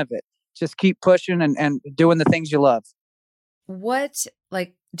fun of it. Just keep pushing and doing the things you love.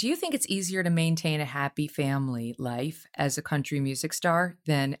 Do you think it's easier to maintain a happy family life as a country music star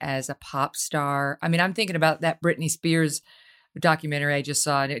than as a pop star? I mean, I'm thinking about that Britney Spears documentary I just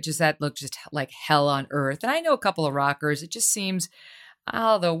saw, and that looked just like hell on earth. And I know a couple of rockers. It just seems,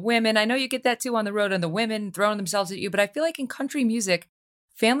 the women, I know you get that too on the road, and the women throwing themselves at you, but I feel like in country music,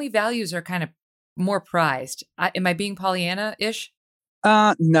 family values are kind of more prized. Am I being Pollyanna-ish?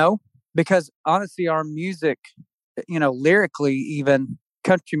 No, because honestly, our music, lyrically, even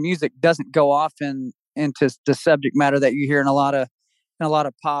country music doesn't go off into the subject matter that you hear in a lot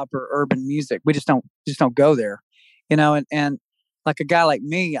of pop or urban music. We just don't go there, and like a guy like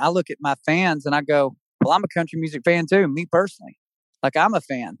me, I look at my fans and I go, well, I'm a country music fan too, me personally. Like, I'm a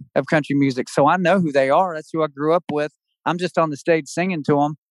fan of country music, so I know who they are. That's who I grew up with. I'm just on the stage singing to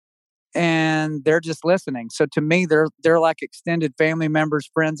them, and they're just listening. So to me, they're like extended family members,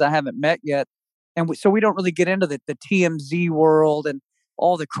 friends I haven't met yet. And so we don't really get into the TMZ world and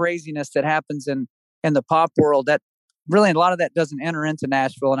all the craziness that happens in the pop world. That really, a lot of that doesn't enter into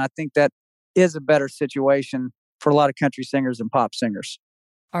Nashville. And I think that is a better situation for a lot of country singers and pop singers.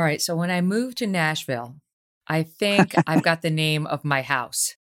 All right. So when I moved to Nashville, I think I've got the name of my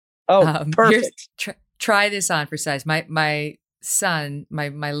house. Oh, perfect. Try this on for size. My son,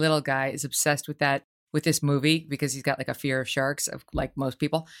 my little guy, is obsessed with this movie because he's got like a fear of sharks, like most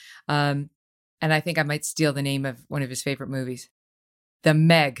people. And I think I might steal the name of one of his favorite movies, The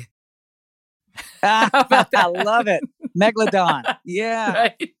Meg. I love it. Megalodon. Yeah.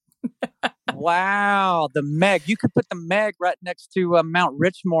 Right? Wow. The Meg. You could put the Meg right next to Mount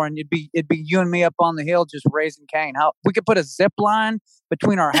Richmore, and it'd be you and me up on the hill just raising Cain. We could put a zip line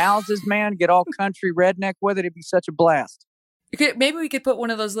between our houses, man, get all country redneck with it. It'd be such a blast. Maybe we could put one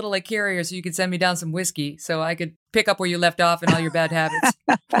of those little like carriers so you could send me down some whiskey so I could pick up where you left off and all your bad habits.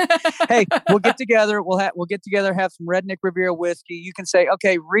 Hey, we'll get together. We'll get together, have some Redneck Riviera whiskey. You can say,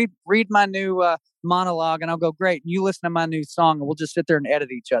 okay, read my new monologue, and I'll go, great. And you listen to my new song, and we'll just sit there and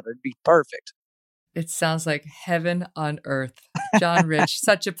edit each other. It'd be perfect. It sounds like heaven on earth. John Rich,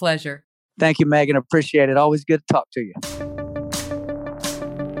 such a pleasure. Thank you, Megan. Appreciate it. Always good to talk to you.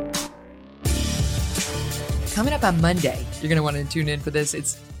 Coming up on Monday, you're going to want to tune in for this.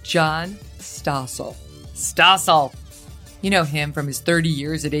 It's John Stossel. Stossel. You know him from his 30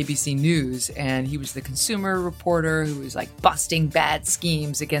 years at ABC News, and he was the consumer reporter who was like busting bad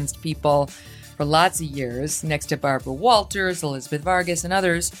schemes against people for lots of years, next to Barbara Walters, Elizabeth Vargas, and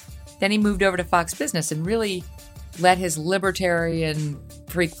others. Then he moved over to Fox Business and really let his libertarian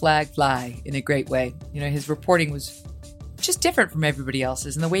freak flag fly in a great way. His reporting was just different from everybody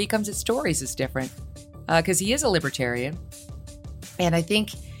else's, and the way he comes at stories is different. Because he is a libertarian. And I think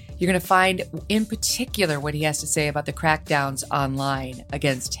you're going to find, in particular, what he has to say about the crackdowns online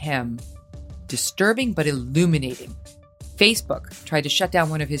against him disturbing but illuminating. Facebook tried to shut down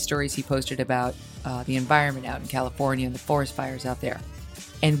one of his stories he posted about the environment out in California and the forest fires out there.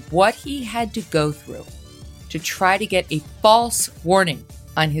 And what he had to go through to try to get a false warning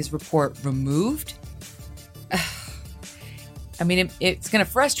on his report removed. I mean, it's going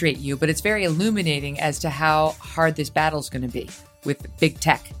to frustrate you, but it's very illuminating as to how hard this battle is going to be with big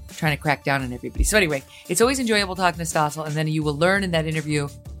tech trying to crack down on everybody. So anyway, it's always enjoyable talking to Stossel, and then you will learn in that interview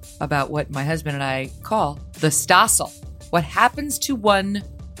about what my husband and I call the Stossel. What happens to one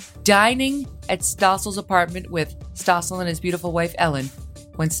dining at Stossel's apartment with Stossel and his beautiful wife, Ellen,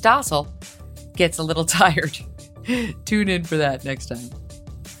 when Stossel gets a little tired. Tune in for that next time.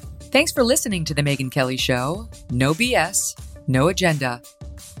 Thanks for listening to The Megyn Kelly Show. No BS, no agenda,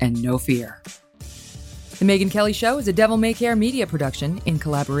 and no fear. The Megyn Kelly Show is a Devil May Care media production in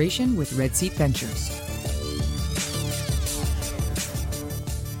collaboration with Red Seat Ventures.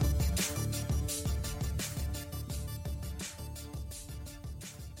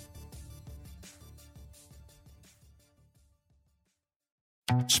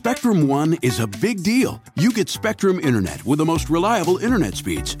 Spectrum One is a big deal. You get Spectrum Internet with the most reliable internet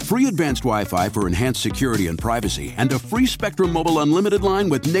speeds, free advanced Wi-Fi for enhanced security and privacy, and a free Spectrum Mobile Unlimited line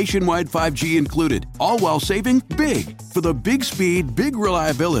with nationwide 5G included, all while saving big. For the big speed, big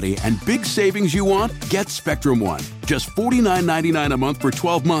reliability, and big savings you want, get Spectrum One. Just $49.99 a month for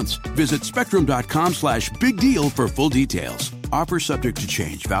 12 months. Visit spectrum.com/big deal for full details. Offer subject to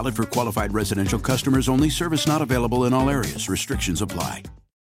change. Valid for qualified residential customers only. Service not available in all areas. Restrictions apply.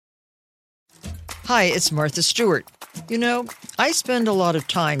 Hi, it's Martha Stewart. You know, I spend a lot of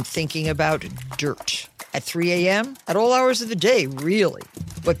time thinking about dirt. At 3 a.m., at all hours of the day, really.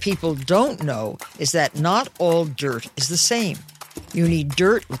 What people don't know is that not all dirt is the same. You need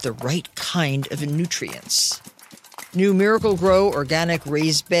dirt with the right kind of nutrients. New Miracle Grow organic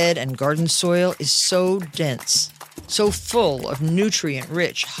raised bed and garden soil is so dense, so full of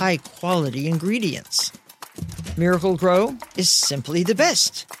nutrient-rich, high-quality ingredients. Miracle Grow is simply the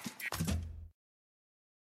best.